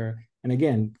in here and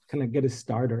again, kind of get a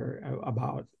starter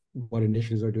about what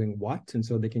initiatives are doing what, and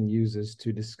so they can use this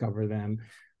to discover them.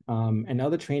 And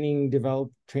other training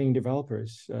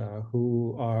developers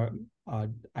who are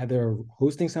either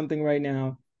hosting something right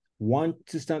now, want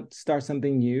to start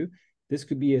something new. This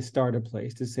could be a starter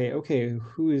place to say, okay,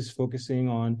 who is focusing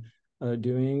on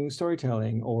doing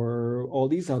storytelling or all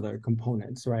these other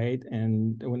components, right?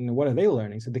 And what are they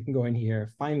learning? So they can go in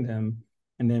here, find them,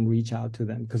 and then reach out to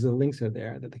them because the links are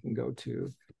there that they can go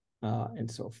to and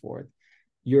so forth.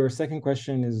 Your second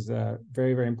question is a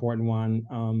very, very important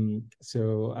one.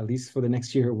 So at least for the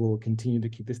next year, we'll continue to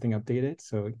keep this thing updated.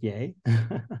 So yay.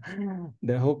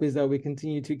 The hope is that we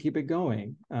continue to keep it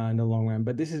going in the long run.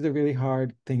 But this is a really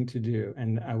hard thing to do.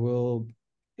 And I will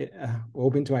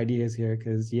open to ideas here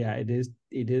because, yeah,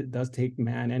 it does take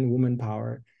man and woman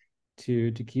power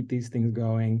to keep these things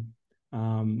going.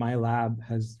 My lab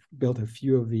has built a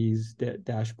few of these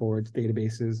dashboards,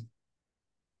 databases,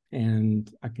 and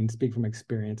I can speak from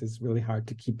experience. It's really hard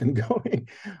to keep them going,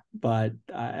 but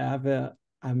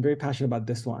I'm very passionate about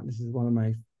this one. This is one of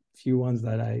my few ones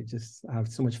that I just have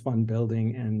so much fun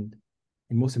building, and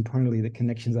most importantly, the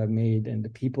connections I've made and the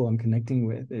people I'm connecting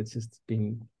with. It's just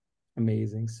been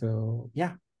amazing. So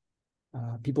yeah,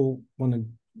 people want to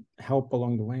help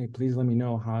along the way. Please let me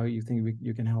know how you think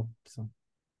you can help. So.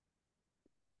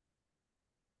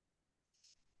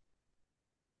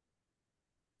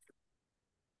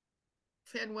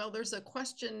 Fanuel, there's a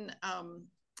question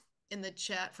in the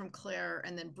chat from Claire,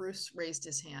 and then Bruce raised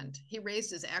his hand. He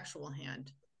raised his actual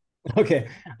hand. Okay,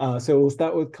 so we'll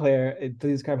start with Claire.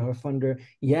 Please describe how funder.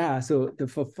 Yeah, so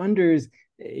for funders,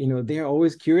 they're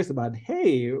always curious about,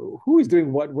 hey, who is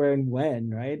doing what, where, and when,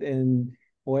 right? And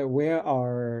where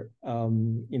are,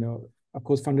 of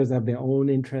course, funders have their own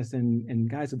interests and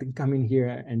guys, so they can come in here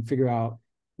and figure out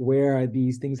where are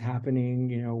these things happening,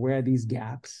 where are these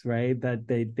gaps, right? That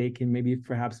they can maybe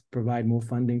perhaps provide more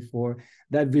funding for.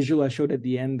 That visual I showed at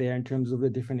the end there in terms of the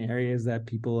different areas that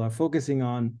people are focusing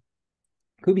on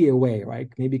could be a way, right?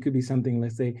 Maybe it could be something,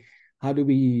 let's say, how do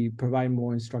we provide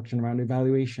more instruction around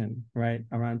evaluation, right?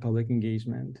 Around public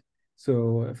engagement.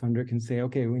 So a funder can say,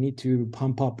 okay, we need to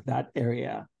pump up that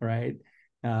area, right?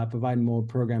 Provide more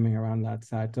programming around that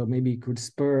side. So maybe it could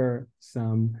spur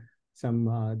some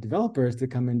developers to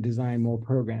come and design more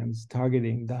programs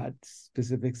targeting that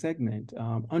specific segment.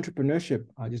 Entrepreneurship,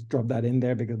 I just dropped that in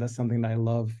there because that's something that I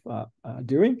love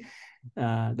doing.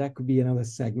 That could be another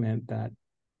segment that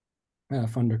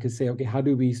funder could say, okay, how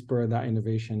do we spur that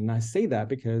innovation? And I say that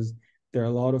because there are a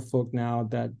lot of folk now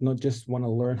that not just want to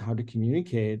learn how to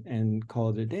communicate and call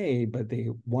it a day, but they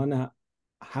want to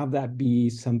have that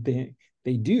be something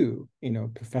they do,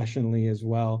 professionally as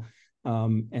well.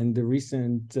 And the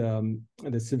recent,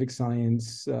 the civic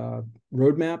science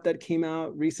roadmap that came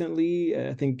out recently,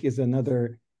 I think is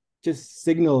another just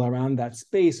signal around that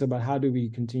space about how do we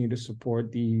continue to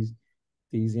support these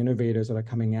these innovators that are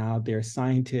coming out. They're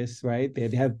scientists, right? They're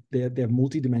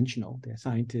multidimensional. They're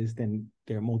scientists and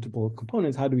there are multiple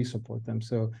components. How do we support them?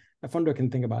 So a funder can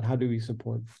think about how do we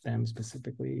support them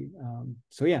specifically.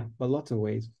 So yeah, but lots of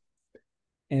ways.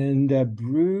 And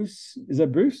Bruce, is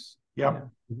that Bruce? Yep.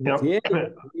 Yeah.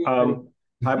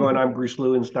 Hi, everyone. I'm Bruce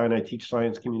Lewinstein. I teach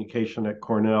science communication at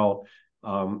Cornell.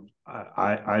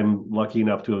 I'm lucky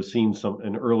enough to have seen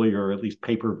an earlier, at least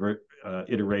paper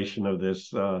iteration of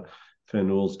this. Finn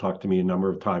Newell's talked to me a number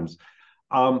of times.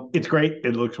 It's great.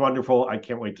 It looks wonderful. I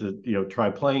can't wait to try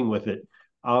playing with it.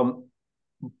 I'm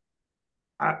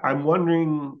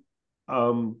wondering.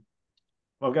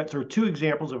 I've got sort of two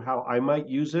examples of how I might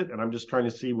use it, and I'm just trying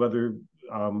to see whether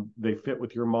they fit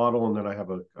with your model, and then I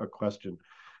have a question.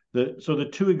 So the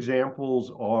two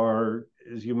examples are,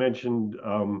 as you mentioned,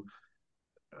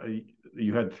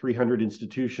 you had 330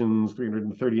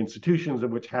 institutions,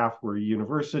 of which half were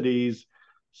universities.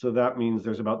 So that means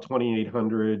there's about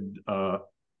 2,800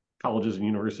 colleges and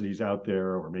universities out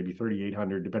there, or maybe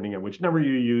 3,800, depending on which number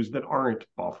you use, that aren't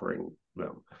offering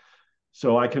them.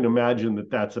 So I can imagine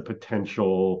that that's a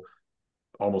potential,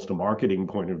 almost a marketing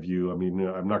point of view. I mean,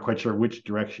 I'm not quite sure which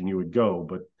direction you would go,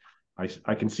 but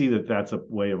I can see that that's a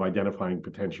way of identifying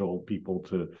potential people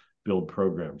to build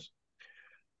programs.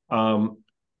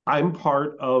 I'm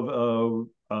part of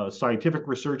a scientific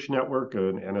research network,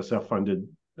 an NSF-funded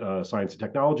science and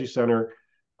technology center.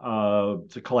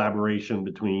 It's a collaboration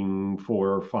between 4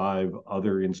 or 5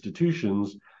 other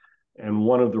institutions. And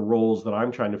one of the roles that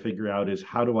I'm trying to figure out is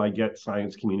how do I get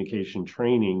science communication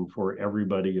training for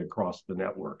everybody across the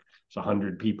network? It's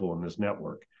 100 people in this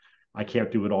network. I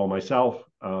can't do it all myself.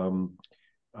 And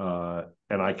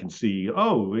I can see, if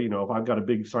I've got a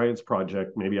big science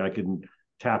project, maybe I can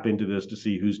tap into this to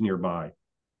see who's nearby.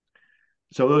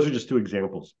 So those are just two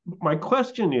examples. My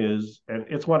question is, and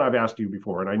it's one I've asked you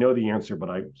before, and I know the answer, but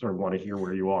I sort of want to hear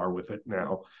where you are with it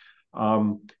now.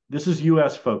 This is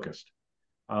US focused.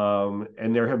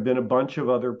 And there have been a bunch of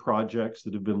other projects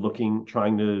that have been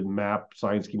trying to map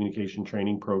science communication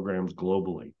training programs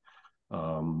globally.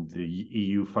 The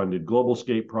EU-funded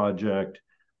GlobalScape project.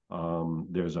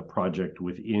 There's a project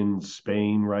within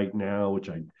Spain right now, which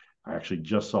I actually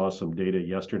just saw some data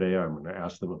yesterday. I'm going to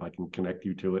ask them if I can connect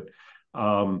you to it.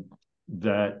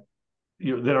 That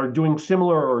are doing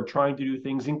similar or trying to do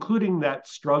things, including that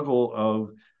struggle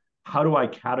of how do I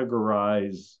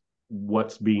categorize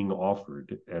what's being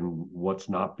offered and what's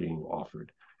not being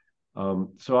offered.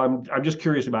 So I'm just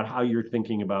curious about how you're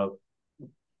thinking about,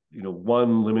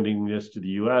 one, limiting this to the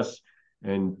US,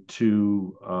 and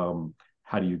two,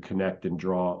 how do you connect and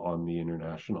draw on the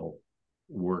international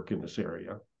work in this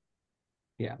area?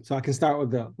 Yeah, so I can start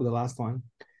with the last one.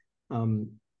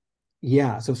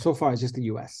 So far it's just the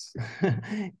US.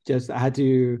 We have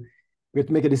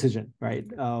to make a decision, right?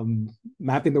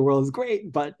 Mapping the world is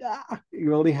great, but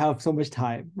you only have so much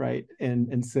time, right?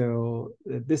 And so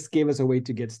this gave us a way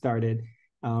to get started.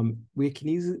 We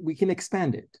can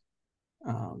expand it.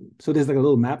 So there's like a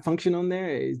little map function on there.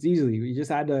 It's easily, we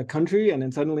just add a country and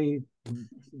then suddenly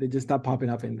they just start popping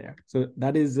up in there. So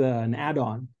that is an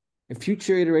add-on, a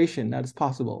future iteration that is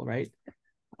possible, right?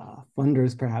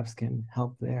 Funders perhaps can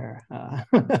help there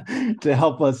to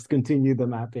help us continue the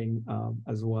mapping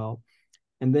as well.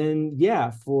 And then,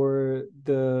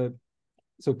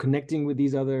 so connecting with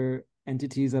these other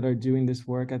entities that are doing this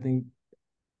work, I think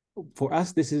for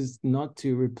us, this is not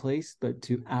to replace, but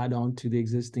to add on to the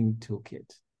existing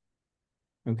toolkit.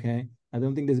 Okay. I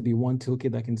don't think there's be one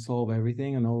toolkit that can solve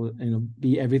everything and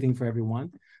be everything for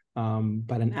everyone,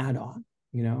 but an add-on,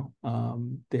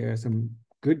 there are some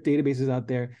good databases out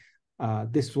there.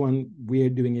 This one, we're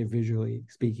doing it visually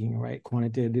speaking, right?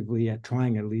 Quantitatively,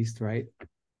 trying at least, right?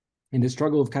 And the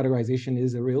struggle of categorization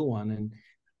is a real one.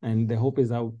 And the hope is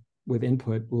that with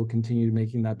input, we'll continue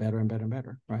making that better and better and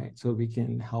better, right? So we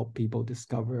can help people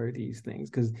discover these things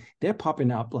because they're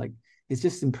popping up. Like, it's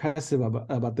just impressive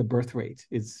about the birth rate.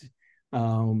 It's,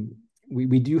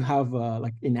 we do have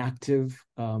like inactive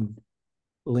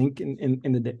link in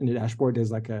the dashboard.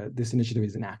 There's like this initiative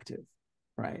is inactive,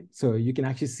 right? So you can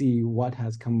actually see what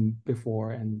has come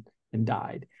before and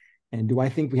died. And do I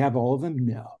think we have all of them?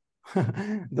 No.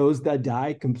 Those that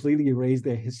die completely erase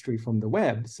their history from the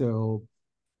web. So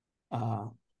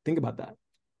think about that.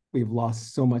 We've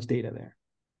lost so much data there,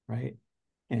 right?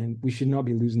 And we should not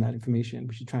be losing that information.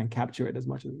 We should try and capture it as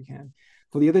much as we can.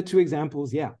 For the other two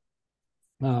examples,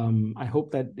 I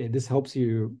hope that this helps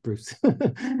you, Bruce,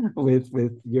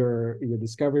 with your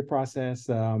discovery process.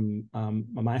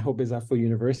 My hope is that for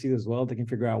universities as well, they can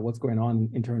figure out what's going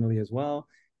on internally as well.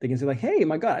 They can say like, hey,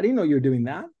 my God, I didn't know you were doing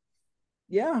that.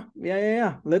 Yeah.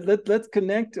 Let's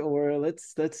connect, or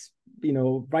let's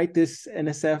write this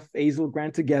NSF ASIL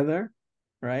grant together,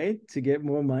 right? To get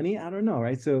more money. I don't know,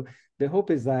 right? So the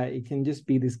hope is that it can just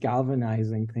be this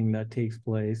galvanizing thing that takes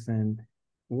place, and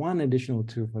one additional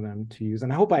tool for them to use.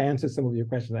 And I hope I answered some of your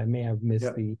questions. I may have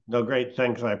missed the. No, great.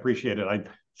 Thanks. I appreciate it. I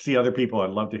see other people. I'd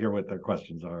love to hear what their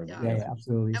questions are. Yeah,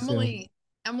 absolutely.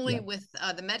 Emily with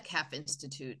the Metcalf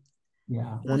Institute.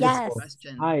 Yeah, Yes.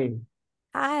 Question.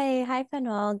 Hi,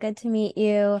 Fenwell. Good to meet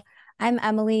you. I'm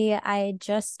Emily. I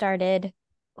just started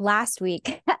last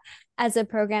week as a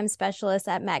program specialist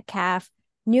at Metcalf,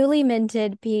 newly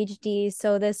minted PhD.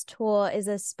 So this tool is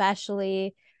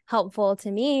especially helpful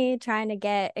to me trying to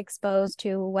get exposed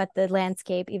to what the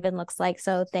landscape even looks like.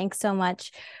 So thanks so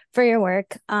much for your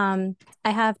work. I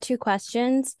have two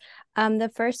questions.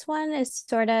 The first one is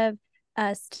sort of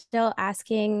still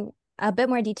asking a bit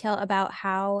more detail about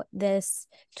how this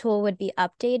tool would be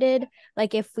updated.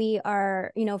 Like if we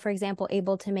are, for example,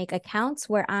 able to make accounts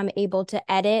where I'm able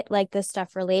to edit like the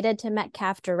stuff related to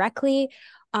Metcalf directly,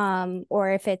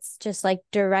 or if it's just like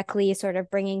directly sort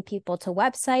of bringing people to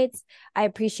websites. I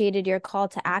appreciated your call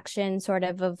to action sort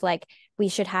of like we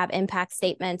should have impact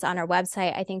statements on our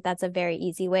website. I think that's a very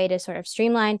easy way to sort of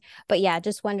streamline. But yeah,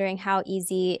 just wondering how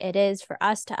easy it is for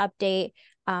us to update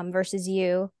versus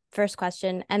you. First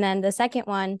question. And then the second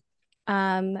one,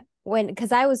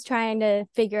 because I was trying to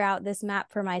figure out this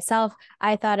map for myself,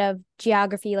 I thought of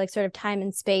geography, like sort of time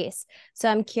and space. So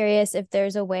I'm curious if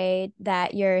there's a way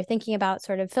that you're thinking about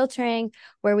sort of filtering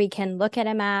where we can look at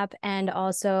a map, and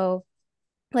also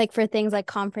like for things like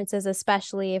conferences,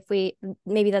 especially if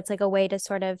maybe that's like a way to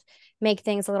sort of make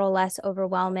things a little less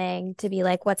overwhelming, to be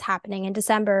like what's happening in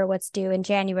December, what's due in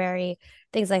January,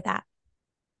 things like that.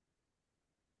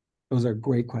 Those are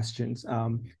great questions.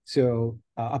 So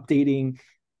updating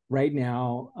right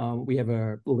now, we have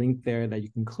a link there that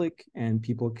you can click, and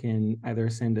people can either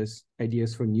send us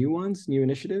ideas for new ones, new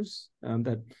initiatives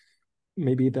that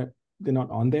maybe that they're not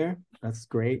on there. That's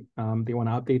great. They want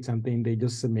to update something, they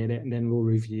just submit it, and then we'll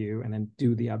review and then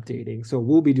do the updating. So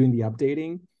we'll be doing the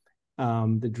updating.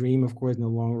 The dream, of course, in the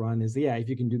long run is, if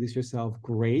you can do this yourself,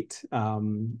 great.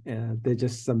 There's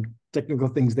just some technical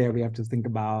things there we have to think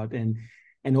about.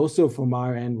 And also from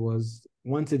our end was,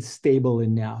 once it's stable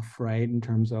enough, right, in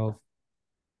terms of,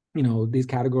 these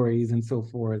categories and so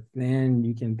forth, then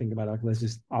you can think about, okay, let's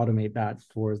just automate that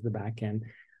towards the back end.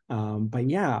 But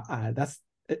that's,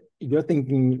 you're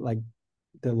thinking like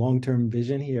the long-term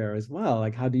vision here as well.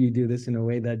 Like, how do you do this in a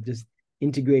way that just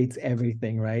integrates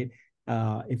everything, right?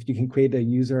 If you can create a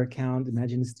user account,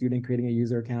 imagine a student creating a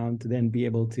user account to then be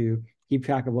able to keep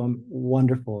track of them.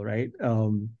 Wonderful, right?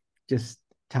 Just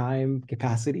time,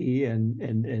 capacity,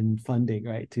 and funding,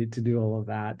 right, to do all of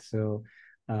that. So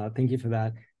thank you for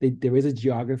that. There is a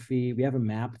geography. We have a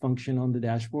map function on the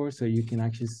dashboard, so you can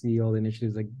actually see all the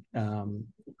initiatives like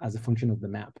as a function of the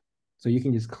map. So you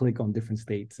can just click on different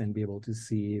states and be able to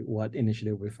see what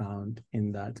initiative we found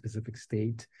in that specific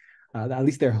state. At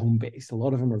least they're home-based. A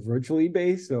lot of them are virtually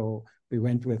based. So we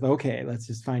went with, okay, let's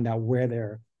just find out where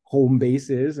their home base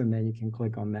is, and then you can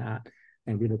click on that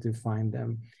and be able to find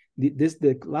them.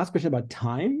 The last question about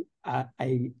time,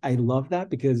 I love that,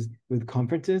 because with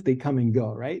conferences, they come and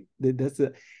go, right?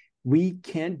 We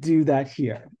can't do that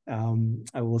here.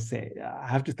 I will say, I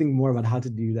have to think more about how to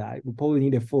do that. We probably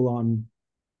need a full-on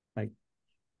like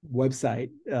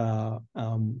website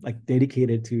like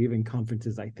dedicated to even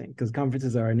conferences, I think, because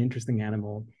conferences are an interesting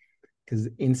animal, because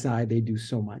inside they do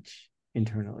so much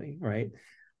internally, right?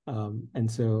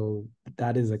 And so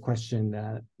that is a question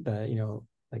that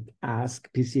like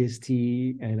ask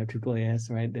PCST and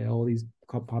AAAS, right? There are all these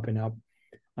popping up,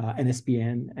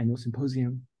 NSBN annual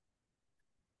symposium.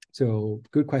 So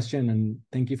good question, and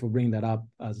thank you for bringing that up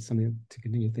as something to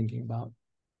continue thinking about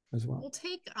as well. We'll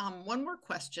take one more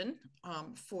question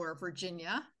for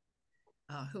Virginia,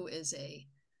 who is a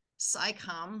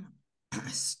SciComm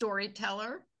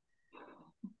storyteller.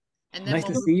 And then nice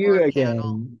to see you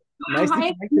again. Nice to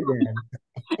connect again.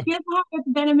 Yes, it's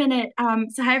been a minute.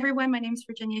 So hi, everyone. My name is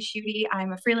Virginia Schutte.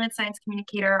 I'm a freelance science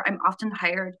communicator. I'm often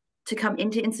hired to come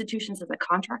into institutions as a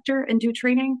contractor and do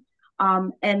training.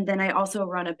 And then I also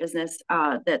run a business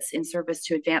that's in service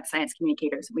to advanced science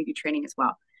communicators. We do training as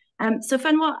well. So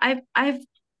Fenwell, I've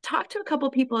talked to a couple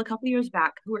of people a couple of years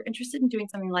back who were interested in doing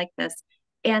something like this.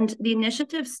 And the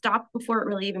initiative stopped before it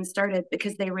really even started,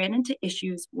 because they ran into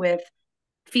issues with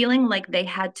feeling like they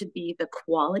had to be the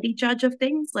quality judge of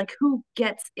things, like who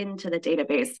gets into the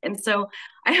database. And so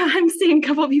I'm seeing a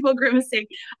couple of people grimacing.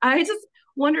 I just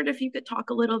wondered if you could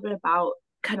talk a little bit about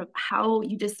kind of how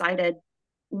you decided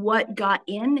what got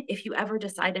in if you ever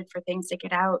decided for things to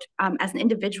get out. As an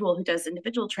individual who does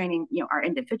individual training, are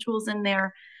individuals in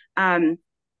there?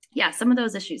 Yeah, some of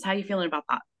those issues. How are you feeling about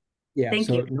that? Yeah. Thank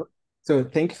you. So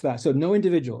thank you for that. So no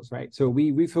individuals, right? So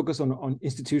we focus on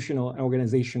institutional and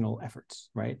organizational efforts,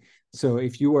 right? So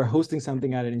if you are hosting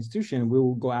something at an institution, we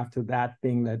will go after that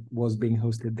thing that was being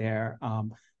hosted there.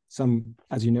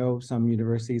 As you know, some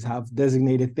universities have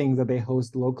designated things that they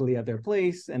host locally at their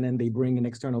place, and then they bring in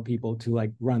external people to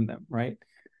like run them, right?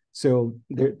 So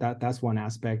that's one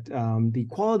aspect. The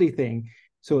quality thing.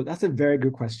 So that's a very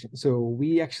good question. So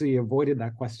we actually avoided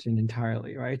that question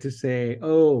entirely, right? To say,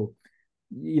 oh,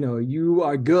 you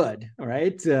are good, all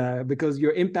right, because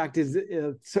your impact is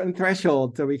a certain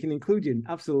threshold, so we can include you.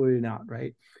 Absolutely not,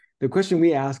 right? The question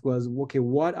we asked was, okay,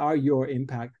 what are your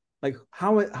impact? Like,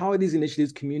 how are these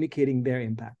initiatives communicating their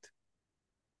impact?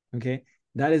 Okay,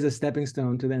 that is a stepping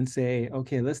stone to then say,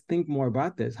 okay, let's think more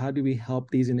about this. How do we help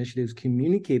these initiatives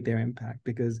communicate their impact?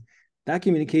 Because that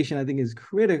communication, I think, is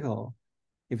critical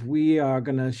if we are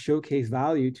going to showcase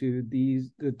value to the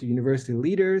university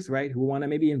leaders, right, who want to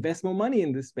maybe invest more money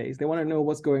in this space. They want to know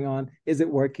what's going on. Is it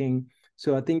working?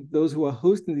 So I think those who are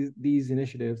hosting these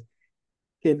initiatives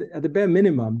can, at the bare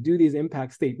minimum, do these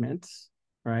impact statements,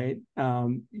 right?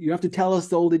 You have to tell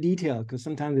us all the detail, because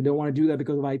sometimes they don't want to do that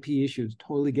because of IP issues.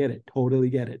 Totally get it. Totally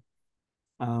get it.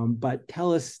 But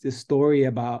tell us the story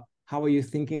about how are you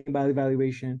thinking about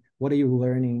evaluation? What are you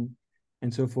learning?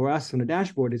 And so for us on the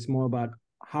dashboard, it's more about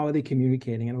how are they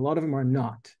communicating? And a lot of them are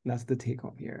not. That's the take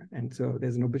home here. And so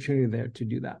there's an opportunity there to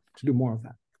do that, to do more of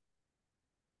that.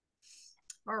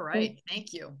 All right,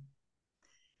 thank you.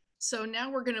 So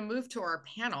now we're going to move to our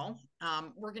panel.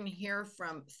 We're going to hear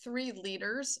from 3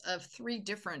 leaders of 3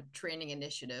 different training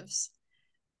initiatives.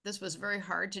 This was very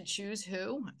hard to choose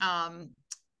who,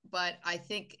 but I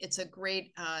think it's a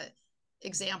great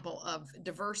example of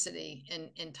diversity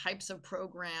in types of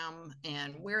program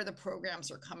and where the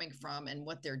programs are coming from and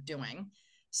what they're doing.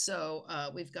 So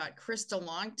we've got Krista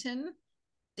Longton,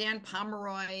 Dan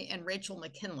Pomeroy, and Rachel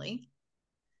McKinley.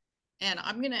 And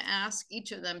I'm going to ask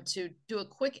each of them to do a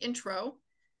quick intro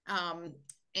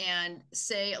and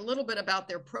say a little bit about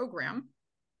their program,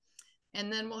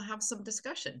 and then we'll have some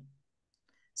discussion.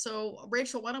 So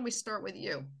Rachel, why don't we start with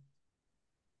you?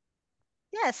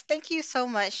 Yes, thank you so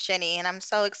much, Jenny. And I'm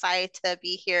so excited to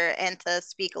be here and to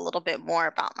speak a little bit more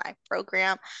about my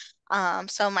program.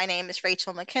 So my name is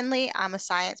Rachel McKinley. I'm a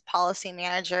science policy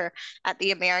manager at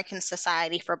the American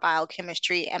Society for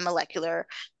Biochemistry and Molecular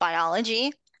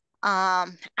Biology.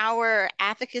 Our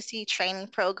advocacy training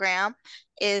program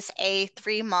is a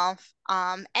 3-month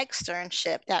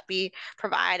externship that we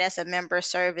provide as a member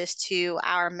service to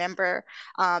our member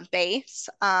base.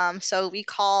 So we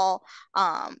call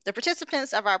the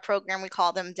participants of our program, we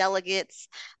call them delegates.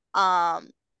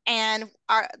 And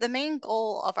the main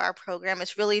goal of our program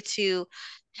is really to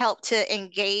help to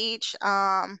engage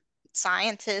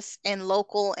scientists in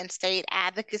local and state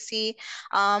advocacy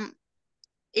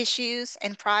issues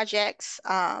and projects.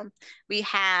 We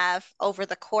have, over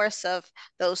the course of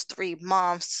those 3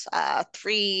 months,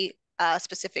 3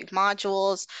 specific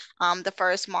modules. The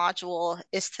first module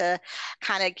is to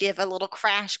kind of give a little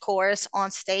crash course on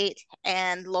state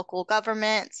and local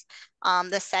governments.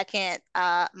 The second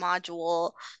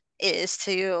module is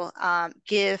to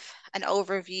give an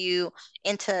overview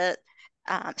into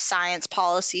science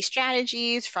policy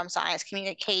strategies, from science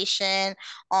communication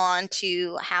on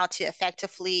to how to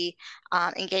effectively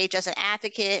engage as an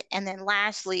advocate. And then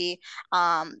lastly,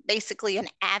 basically an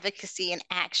advocacy in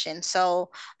action.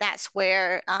 So that's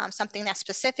where something that's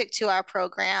specific to our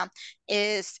program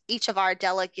is each of our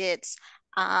delegates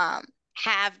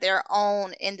have their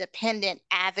own independent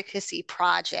advocacy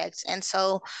projects. And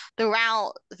so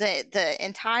throughout the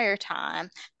entire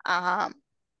time,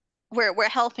 we're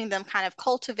helping them kind of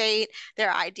cultivate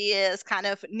their ideas, kind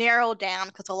of narrow down,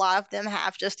 because a lot of them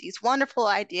have just these wonderful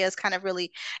ideas, kind of really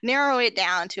narrow it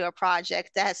down to a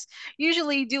project that's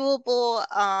usually doable,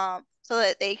 so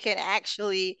that they can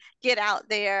actually get out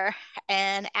there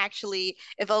and actually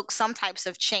evoke some types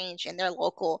of change in their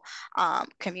local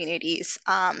communities.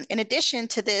 In addition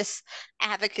to this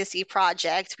advocacy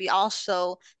project, we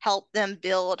also help them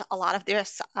build a lot of their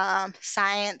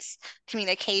science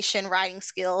communication writing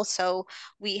skills. So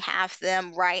we have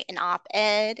them write an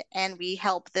op-ed, and we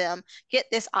help them get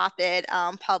this op-ed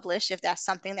published if that's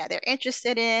something that they're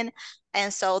interested in.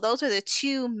 And so those are the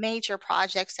 2 major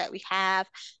projects that we have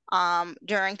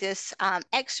during this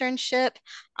externship.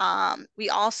 We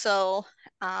also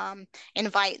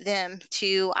invite them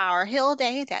to our Hill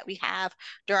Day that we have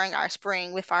during our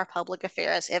spring with our Public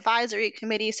Affairs Advisory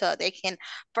Committee so they can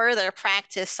further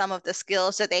practice some of the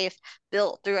skills that they've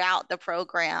built throughout the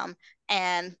program.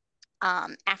 And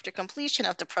after completion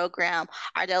of the program,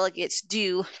 our delegates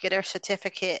do get a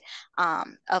certificate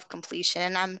of completion.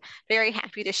 And I'm very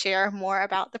happy to share more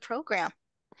about the program.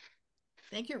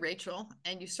 Thank you, Rachel.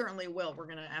 And you certainly will. We're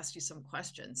going to ask you some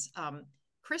questions.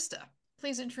 Krista,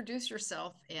 please introduce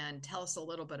yourself and tell us a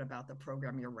little bit about the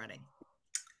program you're running.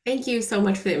 Thank you so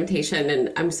much for the invitation,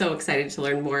 and I'm so excited to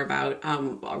learn more about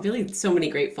really so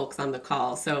many great folks on the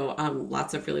call. So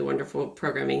lots of really wonderful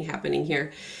programming happening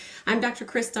here. I'm Dr.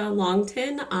 Krista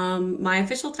Longton. My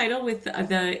official title with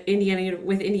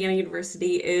Indiana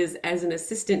University is as an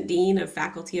Assistant Dean of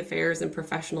Faculty Affairs and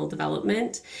Professional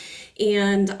Development.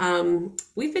 And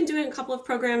we've been doing a couple of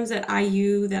programs at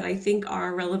IU that I think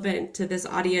are relevant to this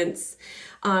audience.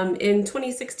 In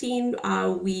 2016,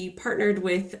 we partnered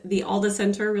with the Alda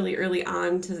Center really early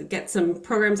on to get some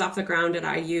programs off the ground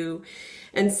at IU.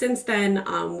 And since then,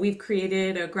 we've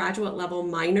created a graduate level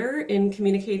minor in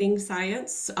communicating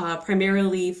science,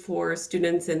 primarily for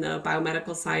students in the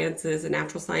biomedical sciences and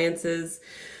natural sciences.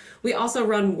 We also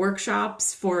run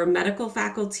workshops for medical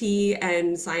faculty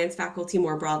and science faculty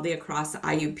more broadly across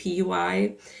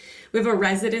IUPUI. We have a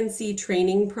residency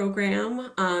training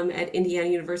program at Indiana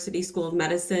University School of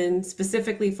Medicine,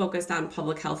 specifically focused on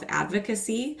public health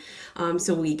advocacy.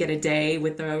 So we get a day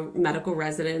with the medical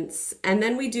residents. And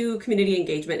then we do community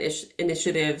engagement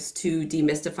initiatives to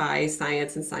demystify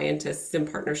science and scientists in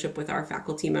partnership with our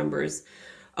faculty members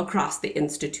across the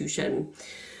institution.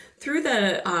 Through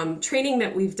the training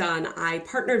that we've done, I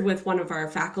partnered with one of our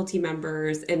faculty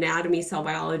members, anatomy, cell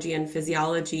biology, and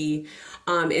physiology,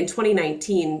 in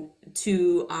 2019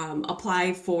 to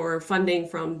apply for funding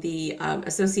from the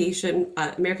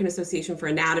American Association for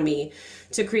Anatomy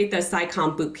to create the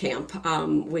SciComm Boot Camp,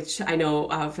 which I know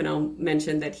Fennell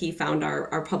mentioned that he found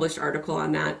our published article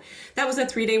on that. That was a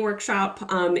 3-day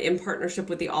workshop in partnership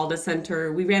with the Alda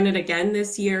Center. We ran it again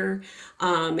this year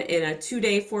in a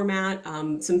 2-day format,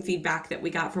 some feedback that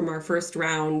we got from our first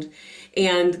round.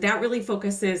 And that really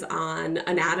focuses on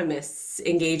anatomists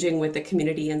engaging with the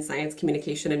community and science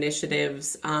communication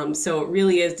initiatives. So it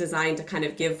really is designed to kind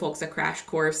of give folks a crash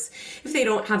course if they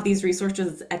don't have these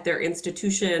resources at their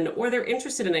institution, or they're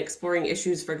interested in exploring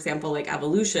issues, for example, like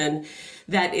evolution,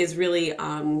 that is really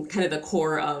kind of the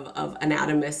core of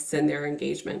anatomists and their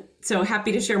engagement. So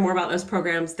happy to share more about those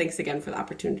programs. Thanks again for the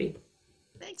opportunity.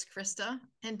 Thanks, Krista.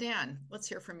 And Dan, let's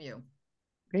hear from you.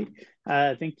 Great.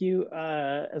 Thank you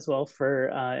as well for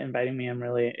inviting me. I'm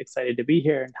really excited to be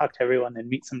here and talk to everyone and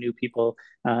meet some new people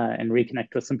and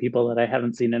reconnect with some people that I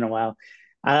haven't seen in a while.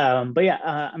 But yeah,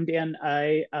 I'm Dan.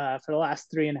 I, for the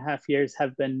last 3.5 years,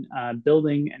 have been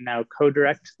building and now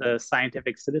co-direct the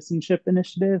Scientific Citizenship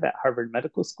Initiative at Harvard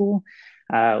Medical School.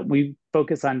 We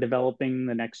focus on developing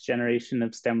the next generation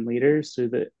of STEM leaders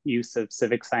through the use of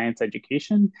civic science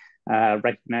education,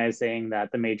 recognizing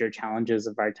that the major challenges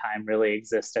of our time really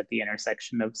exist at the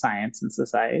intersection of science and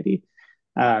society.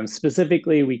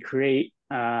 Specifically, we create,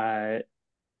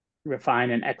 refine,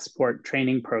 and export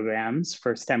training programs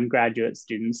for STEM graduate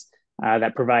students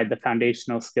that provide the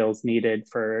foundational skills needed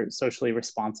for socially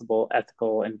responsible,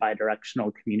 ethical, and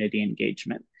bidirectional community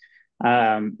engagement.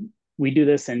 We do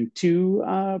this in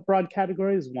 2 broad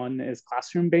categories. One is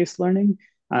classroom-based learning.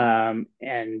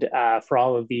 And for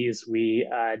all of these, we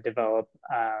develop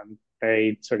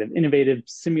very sort of innovative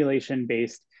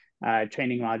simulation-based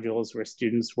training modules where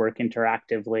students work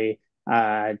interactively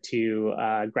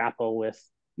to grapple with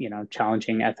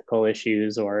challenging ethical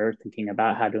issues or thinking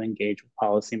about how to engage with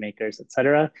policymakers, et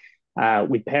cetera.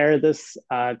 We pair this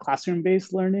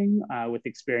classroom-based learning with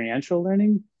experiential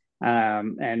learning.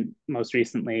 And most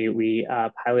recently, we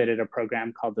piloted a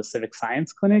program called the Civic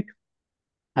Science Clinic,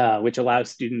 which allows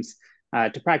students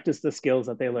to practice the skills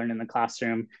that they learn in the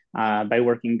classroom by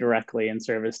working directly in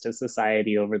service to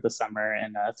society over the summer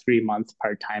in a 3-month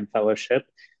part-time fellowship,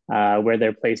 where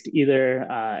they're placed either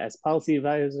as policy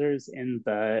advisors in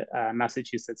the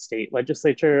Massachusetts State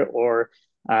Legislature or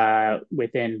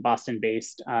within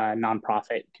Boston-based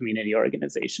nonprofit community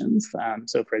organizations.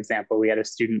 So for example, we had a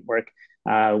student work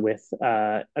with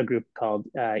a group called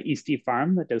Eastie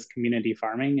Farm that does community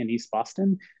farming in East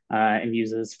Boston and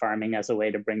uses farming as a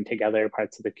way to bring together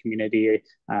parts of the community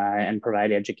and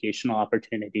provide educational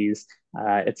opportunities,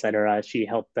 et cetera. She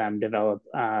helped them develop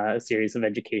a series of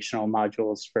educational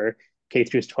modules for K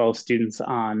through 12 students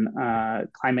on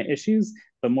climate issues.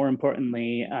 But more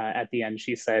importantly, at the end,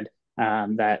 she said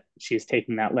that she's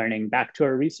taking that learning back to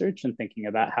her research and thinking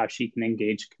about how she can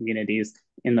engage communities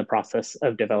in the process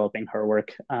of developing her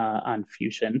work on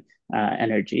fusion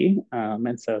energy.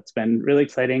 And so it's been really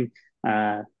exciting.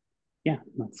 Yeah,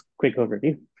 that's a quick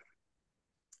overview.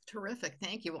 Terrific,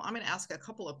 thank you. Well, I'm going to ask a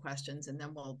couple of questions and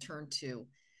then we'll turn to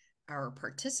our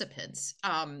participants.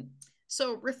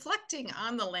 So reflecting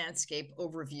on the landscape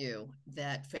overview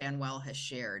that Fanwell has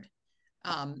shared,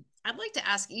 I'd like to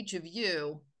ask each of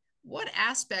you, what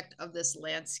aspect of this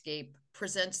landscape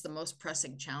presents the most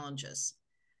pressing challenges?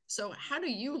 So how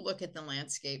do you look at the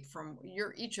landscape from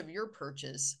each of your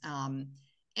perches? And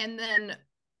then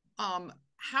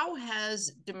how has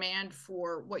demand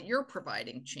for what you're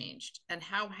providing changed? And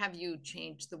how have you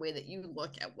changed the way that you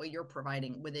look at what you're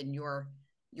providing within your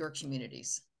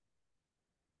communities?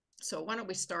 So why don't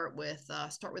we start with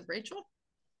Rachel?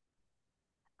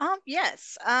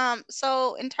 Yes.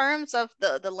 So in terms of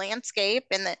the landscape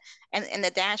and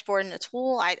the dashboard and the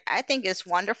tool, I think it's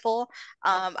wonderful.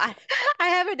 I I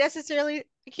haven't necessarily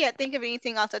can't think of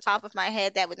anything off the top of my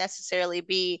head that would necessarily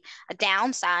be a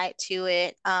downside to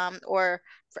it, or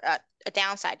a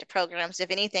downside to programs.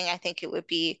 If anything, I think it would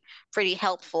be pretty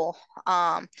helpful,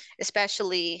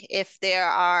 especially if there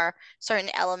are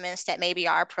certain elements that maybe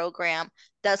our program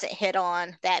doesn't hit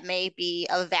on that may be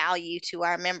of value to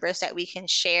our members that we can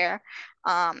share.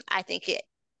 I think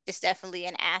it's definitely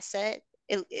an asset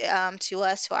to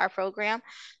us, to our program.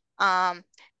 And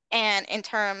in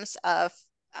terms of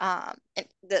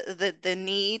the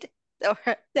need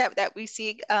that we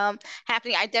see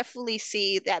happening, I definitely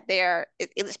see that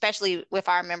especially with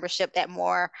our membership, that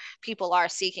more people are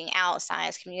seeking out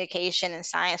science communication and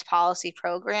science policy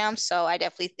programs. So I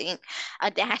definitely think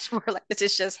a dashboard like this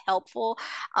is just helpful.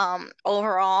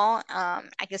 Overall,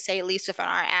 I can say at least within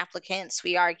our applicants,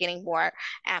 we are getting more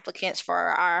applicants for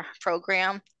our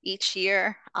program each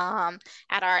year.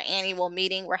 At our annual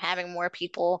meeting, we're having more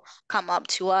people come up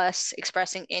to us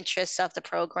expressing interests of the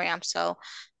program. So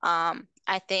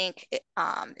I think,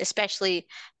 especially,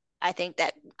 I think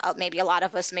that maybe a lot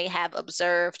of us may have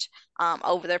observed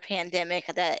over the pandemic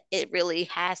that it really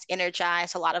has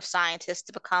energized a lot of scientists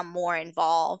to become more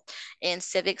involved in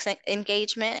civics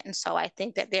engagement. And so I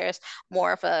think that there's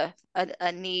more of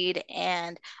a need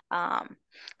and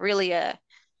really a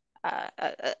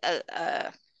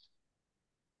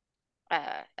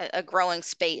growing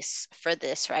space for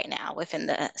this right now within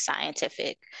the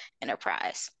scientific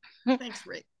enterprise. Thanks,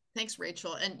 Ray. Thanks,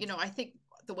 Rachel. And, I think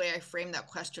the way I framed that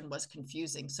question was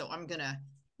confusing. So I'm going to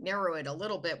narrow it a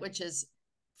little bit, which is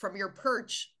from your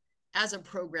perch as a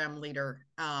program leader.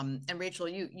 And Rachel,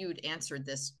 you'd answered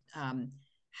this.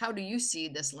 How do you see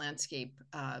this landscape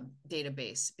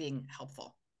database being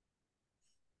helpful?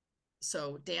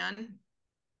 So Dan,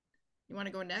 you want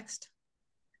to go next?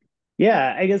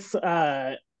 Yeah, I guess,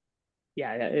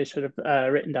 yeah, I should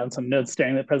have written down some notes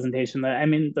during the presentation. I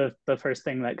mean, the first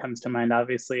thing that comes to mind,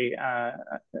 obviously, I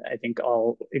think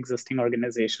all existing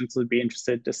organizations would be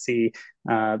interested to see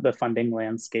the funding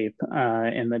landscape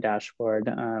in the dashboard.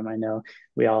 I know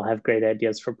we all have great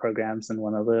ideas for programs, and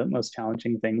one of the most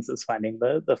challenging things is finding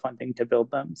the funding to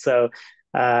build them. So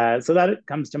that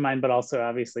comes to mind, but also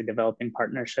obviously developing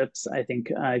partnerships, I think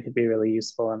it could be really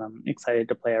useful, and I'm excited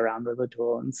to play around with the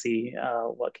tool and see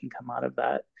what can come out of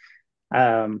that.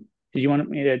 Do you want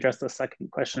me to address the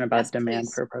second question about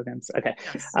demand for programs? Okay.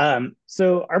 Yes.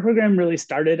 So our program really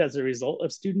started as a result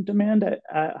of student demand at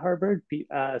Harvard.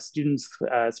 Students,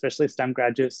 especially STEM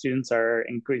graduate students, are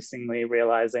increasingly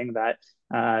realizing that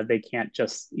they can't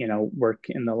just, work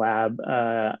in the lab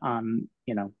on,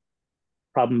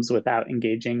 problems without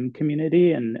engaging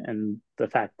community, and the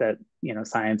fact that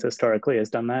science historically has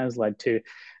done that has led to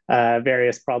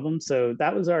various problems. So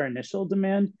that was our initial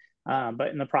demand. But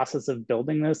in the process of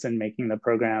building this and making the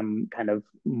program kind of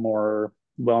more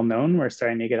well-known, we're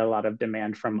starting to get a lot of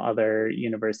demand from other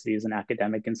universities and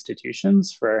academic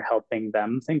institutions for helping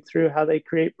them think through how they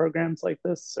create programs like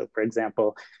this. So for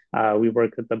example, we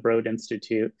worked with the Broad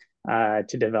Institute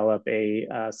to develop a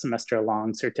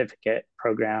semester-long certificate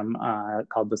program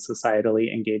called the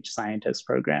Societally Engaged Scientist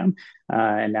Program.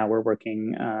 And now we're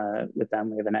working with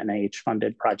them. We have an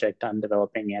NIH-funded project on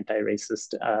developing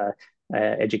anti-racist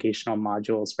educational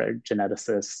modules for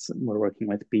geneticists. We're working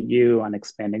with BU on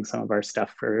expanding some of our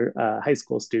stuff for high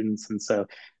school students. And so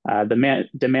the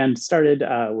demand started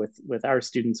with our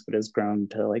students, but has grown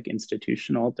to like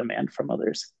institutional demand from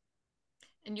others.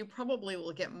 And you probably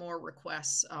will get more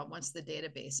requests once the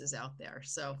database is out there.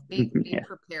 So be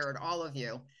prepared, all of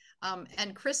you.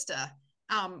 And Krista,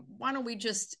 why don't we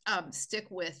just stick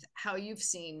with how you've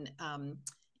seen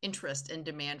interest and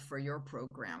demand for your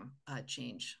program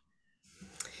change?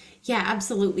 Yeah,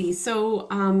 absolutely. So,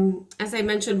 as I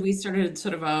mentioned, we started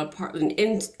sort of an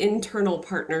internal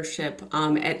partnership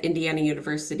at Indiana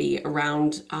University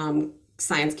around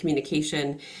science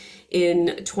communication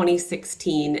in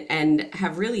 2016 and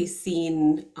have really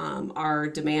seen our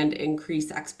demand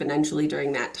increase exponentially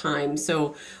during that time.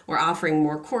 So we're offering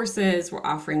more courses, we're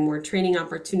offering more training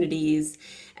opportunities.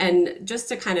 And just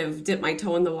to kind of dip my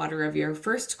toe in the water of your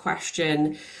first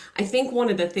question, I think one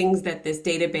of the things that this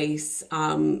database,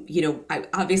 I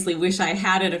obviously wish I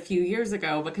had it a few years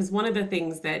ago, because one of the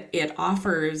things that it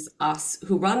offers us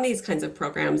who run these kinds of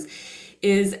programs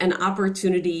is an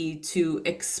opportunity to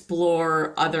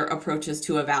explore other approaches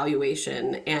to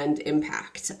evaluation and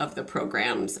impact of the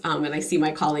programs. And I see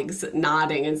my colleagues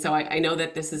nodding, and so I know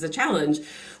that this is a challenge.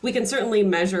 We can certainly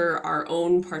measure our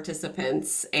own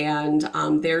participants and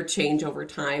their change over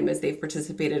time as they've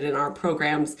participated in our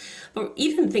programs. But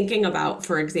even thinking about,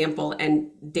 for example,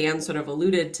 and Dan sort of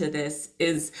alluded to this,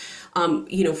 is,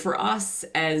 for us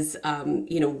as,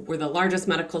 we're the largest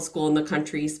medical school in the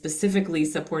country, specifically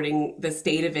supporting the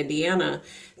state of Indiana,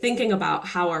 thinking about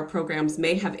how our programs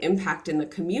may have impact in the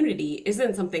community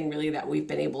isn't something really that we've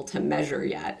been able to measure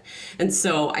yet. And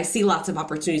so I see lots of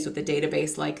opportunities with a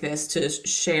database like this to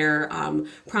share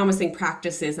promising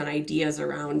practices and ideas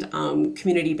around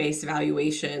community-based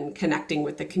evaluation, connecting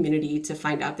with the community to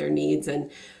find out their needs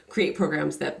and create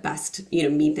programs that best,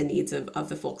 meet the needs of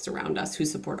the folks around us who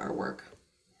support our work.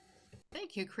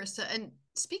 Thank you, Krista. And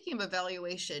speaking of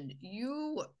evaluation,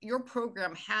 your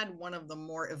program had one of the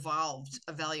more evolved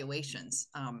evaluations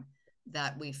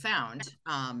that we found,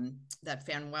 that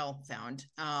Fanwell found.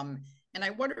 And I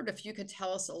wondered if you could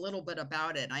tell us a little bit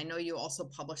about it. I know you also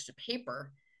published a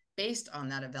paper based on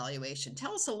that evaluation.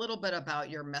 Tell us a little bit about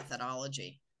your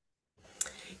methodology.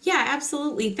 Yeah,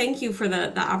 absolutely. Thank you for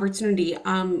the opportunity.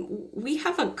 We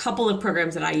have a couple of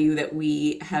programs at IU that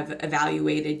we have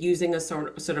evaluated using a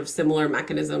sort of similar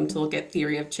mechanism to look at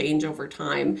theory of change over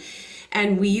time.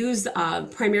 And we use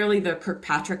primarily the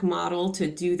Kirkpatrick model to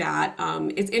do that.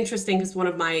 It's interesting because one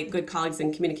of my good colleagues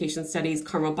in communication studies,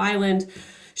 Karma Byland,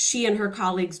 she and her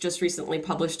colleagues just recently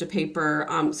published a paper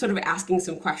sort of asking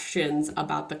some questions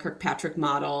about the Kirkpatrick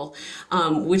model,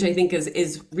 which I think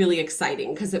is really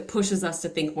exciting because it pushes us to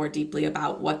think more deeply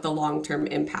about what the long-term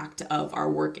impact of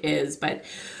our work is. But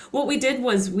what we did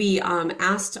was we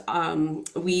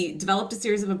developed a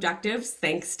series of objectives,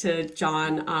 thanks to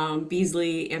John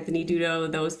Beasley, Anthony Dudo,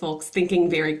 those folks thinking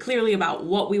very clearly about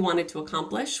what we wanted to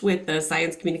accomplish with the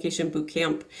Science Communication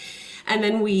Bootcamp. And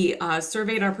then we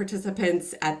surveyed our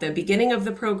participants at the beginning of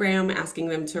the program, asking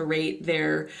them to rate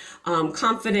their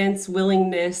confidence,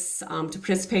 willingness to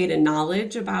participate, and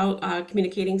knowledge about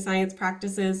communicating science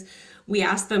practices. We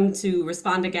asked them to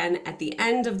respond again at the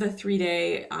end of the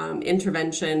 3-day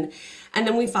intervention. And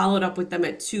then we followed up with them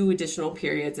at 2 additional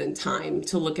periods in time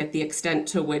to look at the extent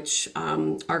to which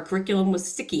our curriculum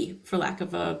was sticky, for lack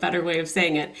of a better way of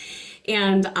saying it.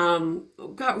 And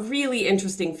got really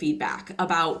interesting feedback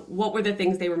about what were the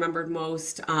things they remembered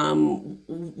most,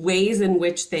 ways in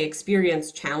which they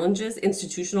experienced challenges,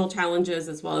 institutional challenges,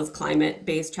 as well as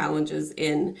climate-based challenges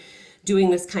in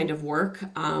doing this kind of work.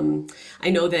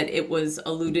 I know that it was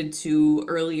alluded to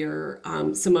earlier,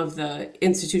 some of the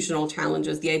institutional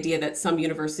challenges, the idea that some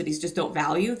universities just don't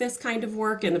value this kind of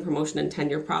work in the promotion and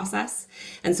tenure process.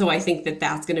 And so I think that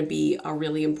that's going to be a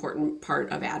really important part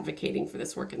of advocating for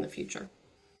this work in the future.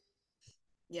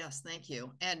 Yes, thank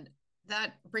you. And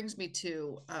that brings me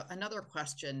to another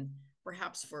question,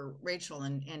 perhaps for Rachel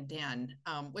and Dan,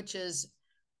 which is,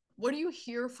 what do you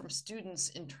hear from students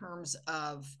in terms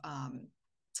of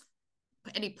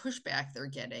any pushback they're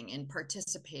getting in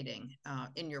participating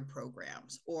in your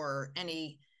programs, or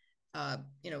any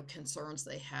concerns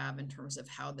they have in terms of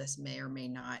how this may or may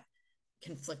not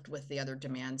conflict with the other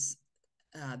demands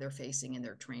they're facing in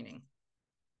their training?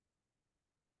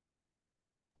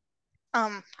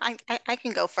 I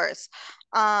can go first.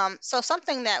 So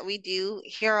something that we do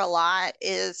hear a lot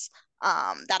is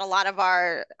that a lot of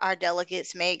our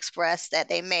delegates may express that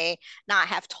they may not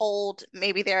have told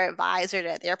maybe their advisor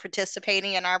that they're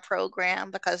participating in our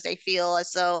program because they feel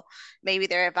as though maybe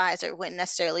their advisor wouldn't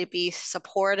necessarily be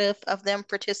supportive of them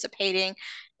participating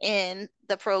in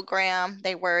the program.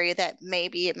 They worry that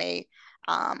maybe it may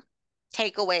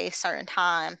take away certain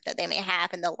time that they may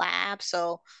have in the lab.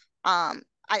 So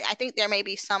I think there may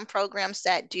be some programs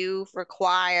that do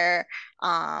require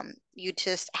you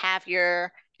to have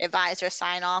your advisor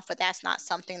sign off, but that's not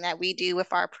something that we do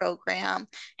with our program.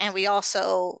 And we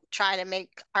also try to make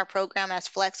our program as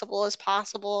flexible as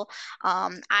possible.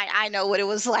 I know what it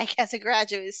was like as a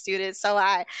graduate student, so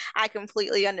I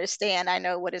completely understand. I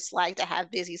know what it's like to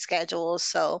have busy schedules.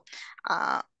 So,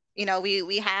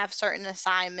 we have certain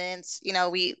assignments.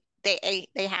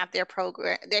 They have their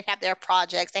program, they have their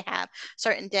projects, they have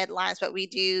certain deadlines, but we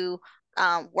do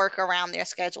work around their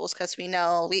schedules because we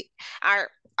know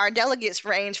our delegates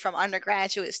range from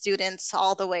undergraduate students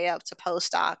all the way up to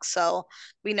postdocs. So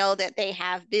we know that they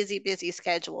have busy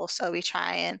schedules. So we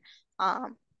try and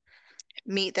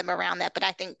meet them around that. But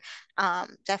I think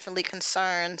definitely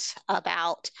concerns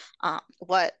about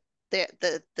what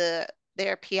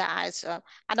their PIs,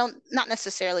 not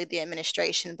necessarily the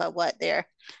administration, but what their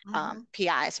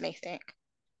PIs may think.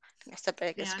 That's the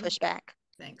biggest pushback.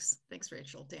 Thanks,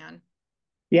 Rachel. Dan?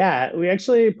 Yeah, we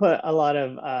actually put a lot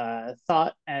of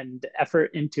thought and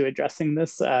effort into addressing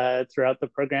this throughout the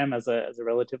program. As a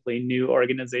relatively new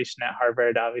organization at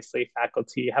Harvard, obviously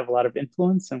faculty have a lot of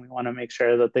influence, and we want to make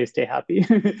sure that they stay happy.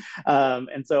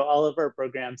 And so all of our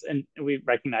programs, and we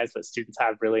recognize that students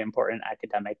have really important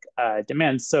academic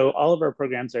demands. So all of our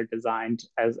programs are designed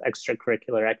as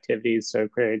extracurricular activities. So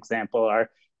for example, our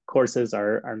courses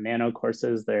are nano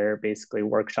courses. They're basically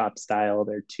workshop style.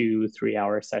 They're 2-3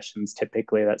 hour sessions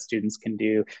typically that students can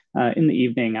do in the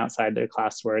evening outside their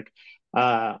classwork.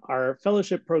 Our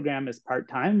fellowship program is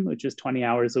part-time, which is 20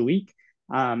 hours a week.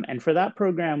 And for that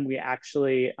program, we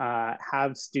actually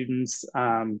have students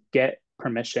get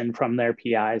permission from their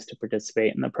PIs to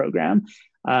participate in the program.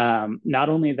 Not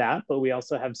only that, but we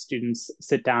also have students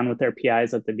sit down with their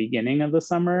PIs at the beginning of the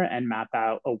summer and map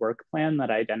out a work plan that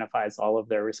identifies all of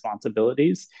their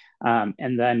responsibilities,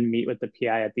 and then meet with the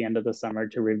PI at the end of the summer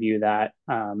to review that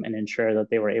and ensure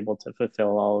that they were able to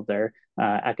fulfill all of their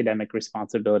academic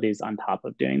responsibilities on top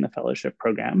of doing the fellowship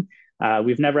program.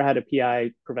 We've never had a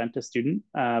PI prevent a student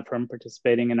from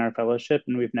participating in our fellowship,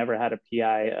 and we've never had a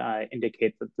PI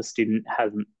indicate that the student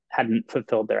hadn't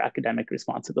fulfilled their academic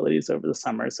responsibilities over the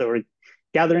summer. So we're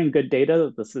gathering good data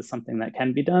that this is something that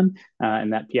can be done,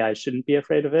 and that PIs shouldn't be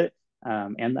afraid of it,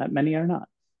 and that many are not.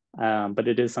 But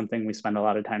it is something we spend a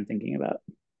lot of time thinking about.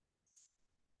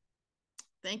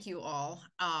 Thank you all.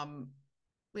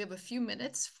 We have a few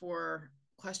minutes for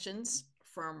questions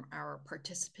from our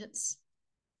participants,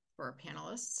 for our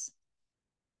panelists.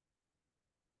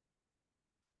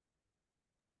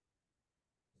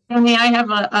 Amy, I have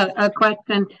a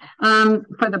question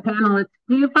for the panelists.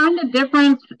 Do you find a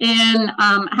difference in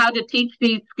how to teach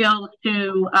these skills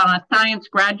to science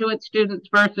graduate students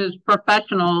versus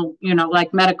professional,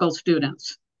 like medical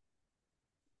students?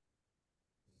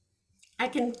 I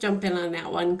can jump in on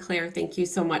that one, Claire. Thank you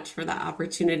so much for the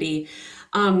opportunity.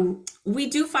 We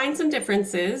do find some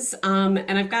differences,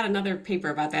 and I've got another paper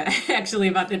about that, actually,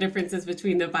 about the differences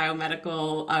between the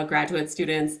biomedical graduate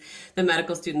students, the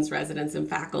medical students, residents, and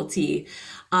faculty.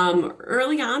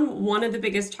 Early on, one of the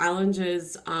biggest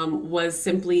challenges was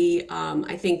simply,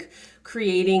 I think,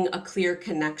 creating a clear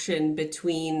connection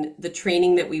between the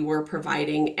training that we were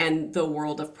providing and the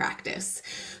world of practice.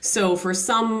 So for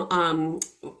some,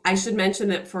 I should mention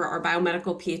that for our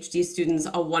biomedical PhD students,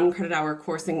 a 1 credit hour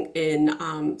course in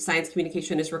science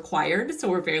communication is required. So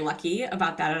we're very lucky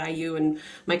about that at IU, and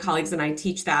my colleagues and I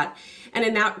teach that. And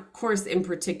in that course in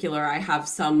particular, I have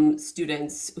some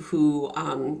students who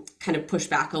kind of push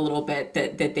back a little bit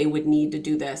that they would need to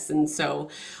do this. And so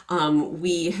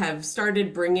we have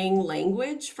started bringing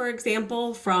language, for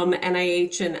example, from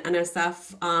NIH and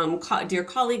NSF, Dear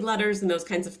Colleague letters and those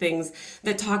kinds of things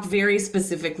that talk very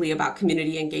specifically about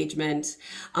community engagement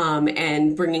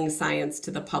and bringing science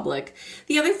to the public.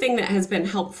 The other thing that has been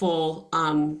helpful,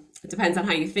 it depends on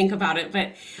how you think about it,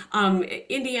 but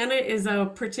Indiana is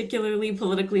a particularly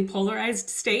politically polarized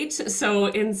state. So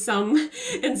in some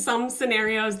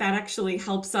scenarios, that actually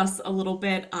helps us a little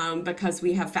bit because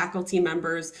we have faculty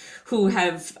members who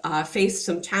have faced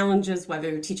some challenges,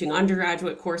 whether teaching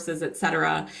undergraduate courses, et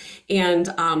cetera, and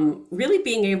really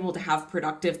being able to have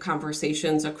productive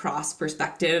conversations across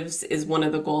perspectives is one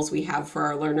of the goals we have for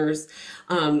our learners.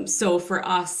 So for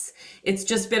us, it's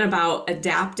just been about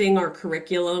adapting our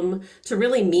curriculum to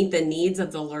really meet the needs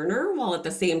of the learner while at the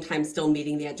same time still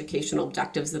meeting the educational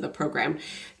objectives of the program.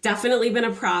 Definitely been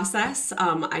a process.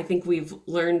 I think we've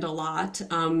learned a lot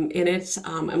in it.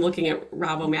 I'm looking at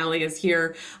Rob O'Malley is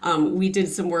here. We did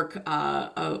some work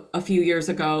a few years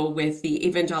ago with the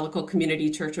Evangelical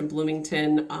Community Church in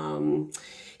Bloomington.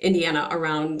 Indiana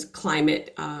around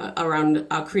climate, around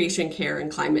creation care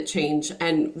and climate change.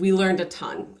 And we learned a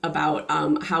ton about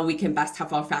how we can best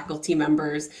have our faculty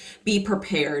members be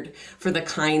prepared for the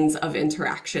kinds of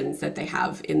interactions that they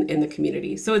have in the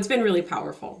community. So it's been really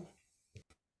powerful.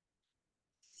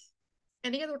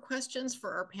 Any other questions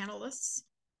for our panelists?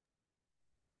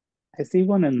 I see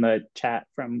one in the chat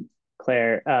from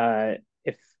Claire.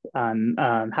 If on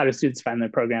how do students find their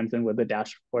programs and would the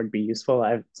dashboard be useful?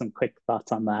 I have some quick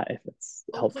thoughts on that if it's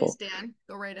helpful. Please, Dan,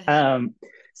 go right ahead.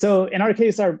 So in our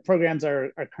case, our programs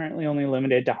are currently only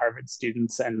limited to Harvard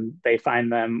students, and they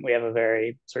find them. We have a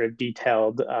very sort of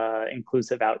detailed,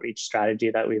 inclusive outreach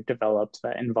strategy that we've developed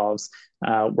that involves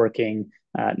working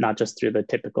not just through the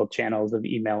typical channels of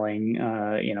emailing,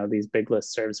 these big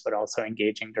listservs, but also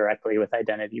engaging directly with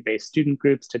identity-based student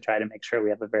groups to try to make sure we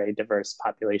have a very diverse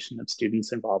population of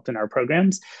students involved in our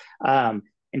programs.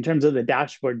 In terms of the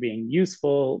dashboard being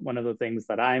useful, one of the things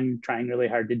that I'm trying really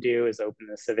hard to do is open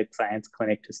the civic science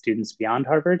clinic to students beyond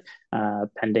Harvard,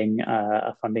 pending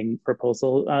a funding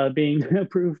proposal being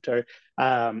approved.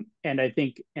 And I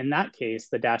think in that case,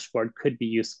 the dashboard could be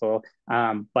useful,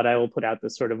 but I will put out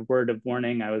this sort of word of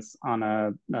warning. I was on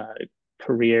a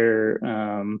career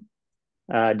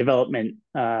development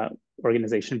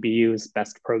organization, BU's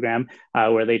BEST program,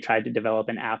 where they tried to develop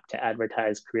an app to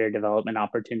advertise career development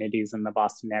opportunities in the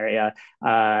Boston area.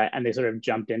 And they sort of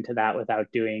jumped into that without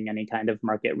doing any kind of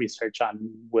market research on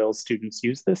will students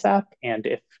use this app? And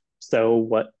if so,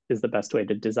 what is the best way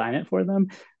to design it for them?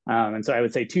 And so I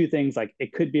would say two things, like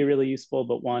it could be really useful,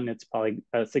 but one, it's probably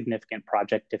a significant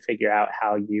project to figure out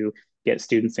how you get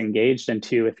students engaged. And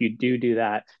two, if you do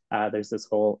that, there's this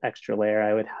whole extra layer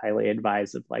I would highly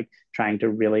advise of like trying to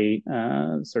really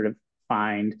sort of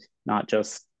find not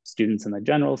just students in the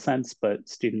general sense, but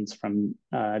students from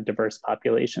diverse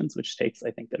populations, which takes,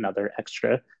 I think, another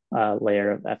extra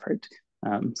layer of effort.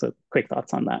 So quick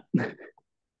thoughts on that.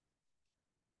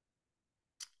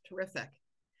 Terrific.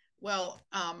 Well,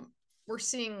 we're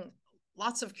seeing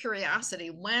lots of curiosity.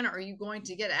 When are you going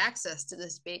to get access to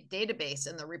this database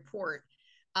and the report?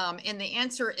 And the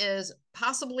answer is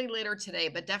possibly later today,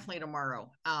 but definitely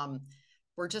tomorrow.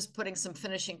 We're just putting some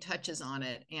finishing touches on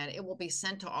it, and it will be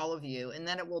sent to all of you, and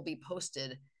then it will be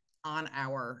posted on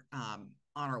our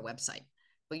website.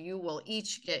 But you will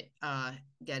each get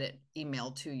it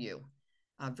emailed to you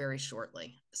very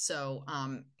shortly. So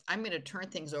I'm going to turn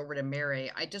things over to Mary.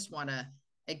 I just want to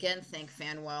again thank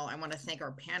Fanwell. I want to thank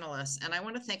our panelists, and I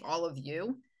want to thank all of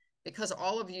you, because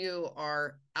all of you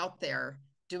are out there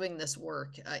doing this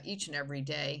work each and every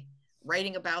day,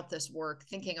 writing about this work,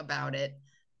 thinking about it.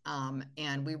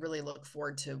 And we really look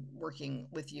forward to working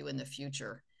with you in the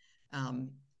future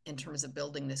in terms of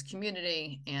building this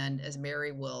community. And as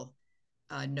Mary will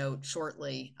note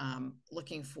shortly,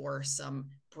 looking for some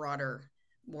broader,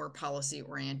 more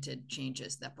policy-oriented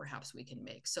changes that perhaps we can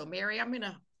make. So Mary, I'm going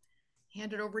to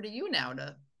hand it over to you now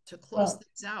to close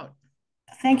things out.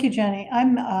 Thank you, Jenny.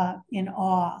 I'm in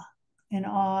awe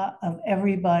of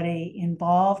everybody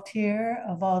involved here,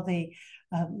 of all the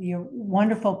your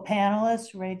wonderful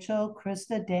panelists, Rachel,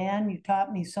 Krista, Dan. You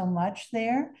taught me so much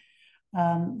there.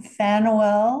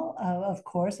 Fanuel, of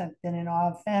course, I've been in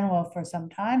awe of Fanuel for some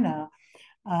time now.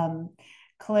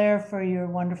 Claire, for your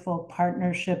wonderful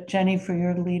partnership, Jenny, for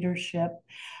your leadership.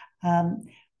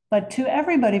 But to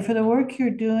everybody for the work you're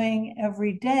doing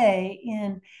every day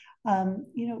in, on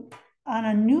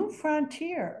a new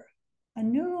frontier, a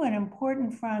new and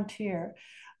important frontier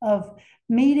of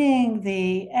meeting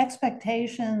the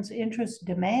expectations, interests,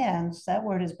 demands, that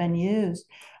word has been used,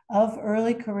 of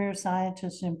early career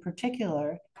scientists in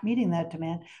particular, meeting that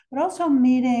demand, but also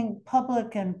meeting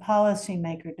public and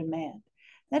policymaker demand.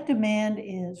 That demand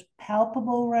is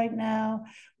palpable right now.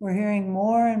 We're hearing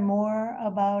more and more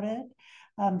about it.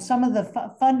 Some of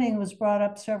the funding was brought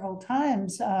up several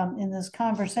times in this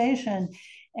conversation.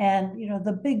 And,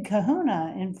 the big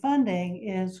kahuna in funding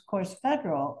is, of course,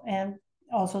 federal and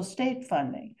also state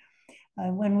funding.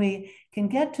 When we can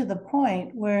get to the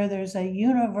point where there's a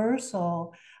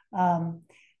universal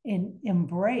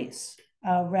embrace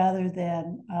rather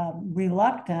than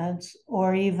reluctance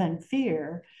or even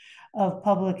fear of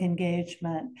public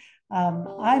engagement,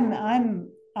 I'm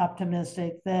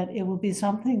optimistic that it will be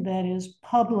something that is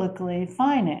publicly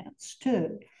financed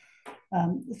too,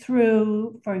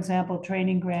 through, for example,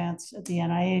 training grants at the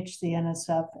NIH, the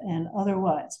NSF, and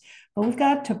otherwise. But we've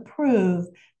got to prove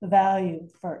the value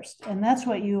first, and that's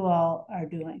what you all are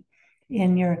doing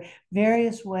in your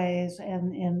various ways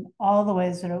and in all the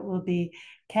ways that it will be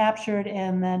captured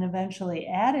and then eventually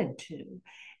added to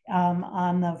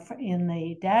in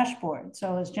the dashboard.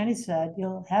 So as Jenny said,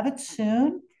 you'll have it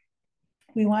soon.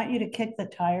 We want you to kick the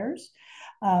tires,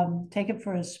 take it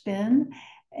for a spin,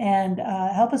 and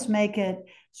help us make it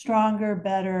stronger,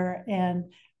 better, and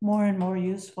more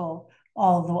useful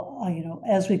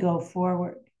as we go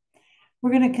forward.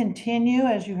 We're going to continue,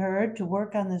 as you heard, to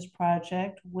work on this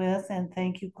project with, and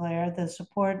thank you, Claire, the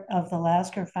support of the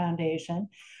Lasker Foundation.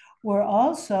 We're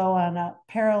also on a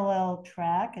parallel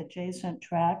track, adjacent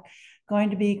track, going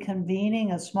to be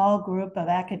convening a small group of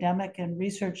academic and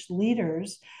research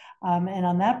leaders. And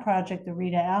on that project, the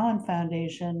Rita Allen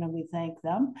Foundation, and we thank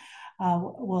them,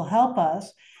 will help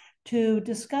us to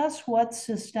discuss what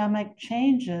systemic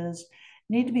changes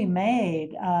need to be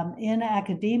made in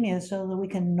academia so that we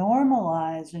can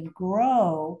normalize and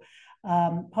grow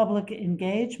public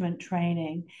engagement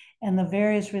training and the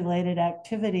various related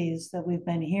activities that we've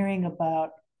been hearing about,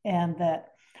 and that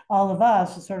all of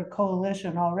us, a sort of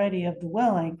coalition already of the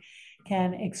willing,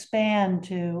 can expand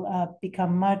to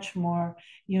become much more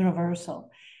universal.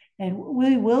 And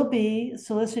we will be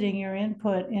soliciting your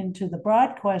input into the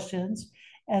broad questions,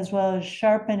 as well as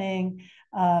sharpening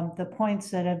the points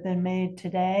that have been made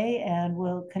today and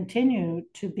will continue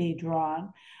to be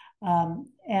drawn.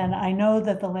 And I know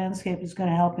that the landscape is going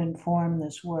to help inform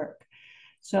this work.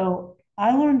 So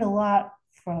I learned a lot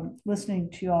from listening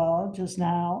to you all just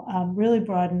now, really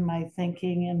broadened my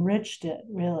thinking, enriched it,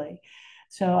 really.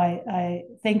 So I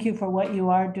thank you for what you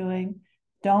are doing.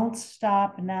 Don't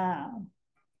stop now.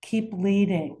 Keep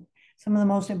leading. Some of the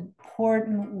most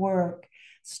important work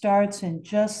starts in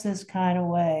just this kind of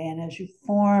way. And as you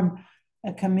form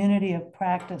a community of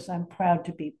practice, I'm proud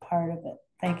to be part of it.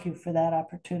 Thank you for that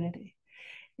opportunity.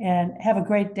 And have a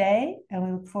great day, and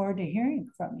we look forward to hearing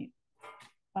from you.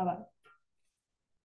 Bye-bye.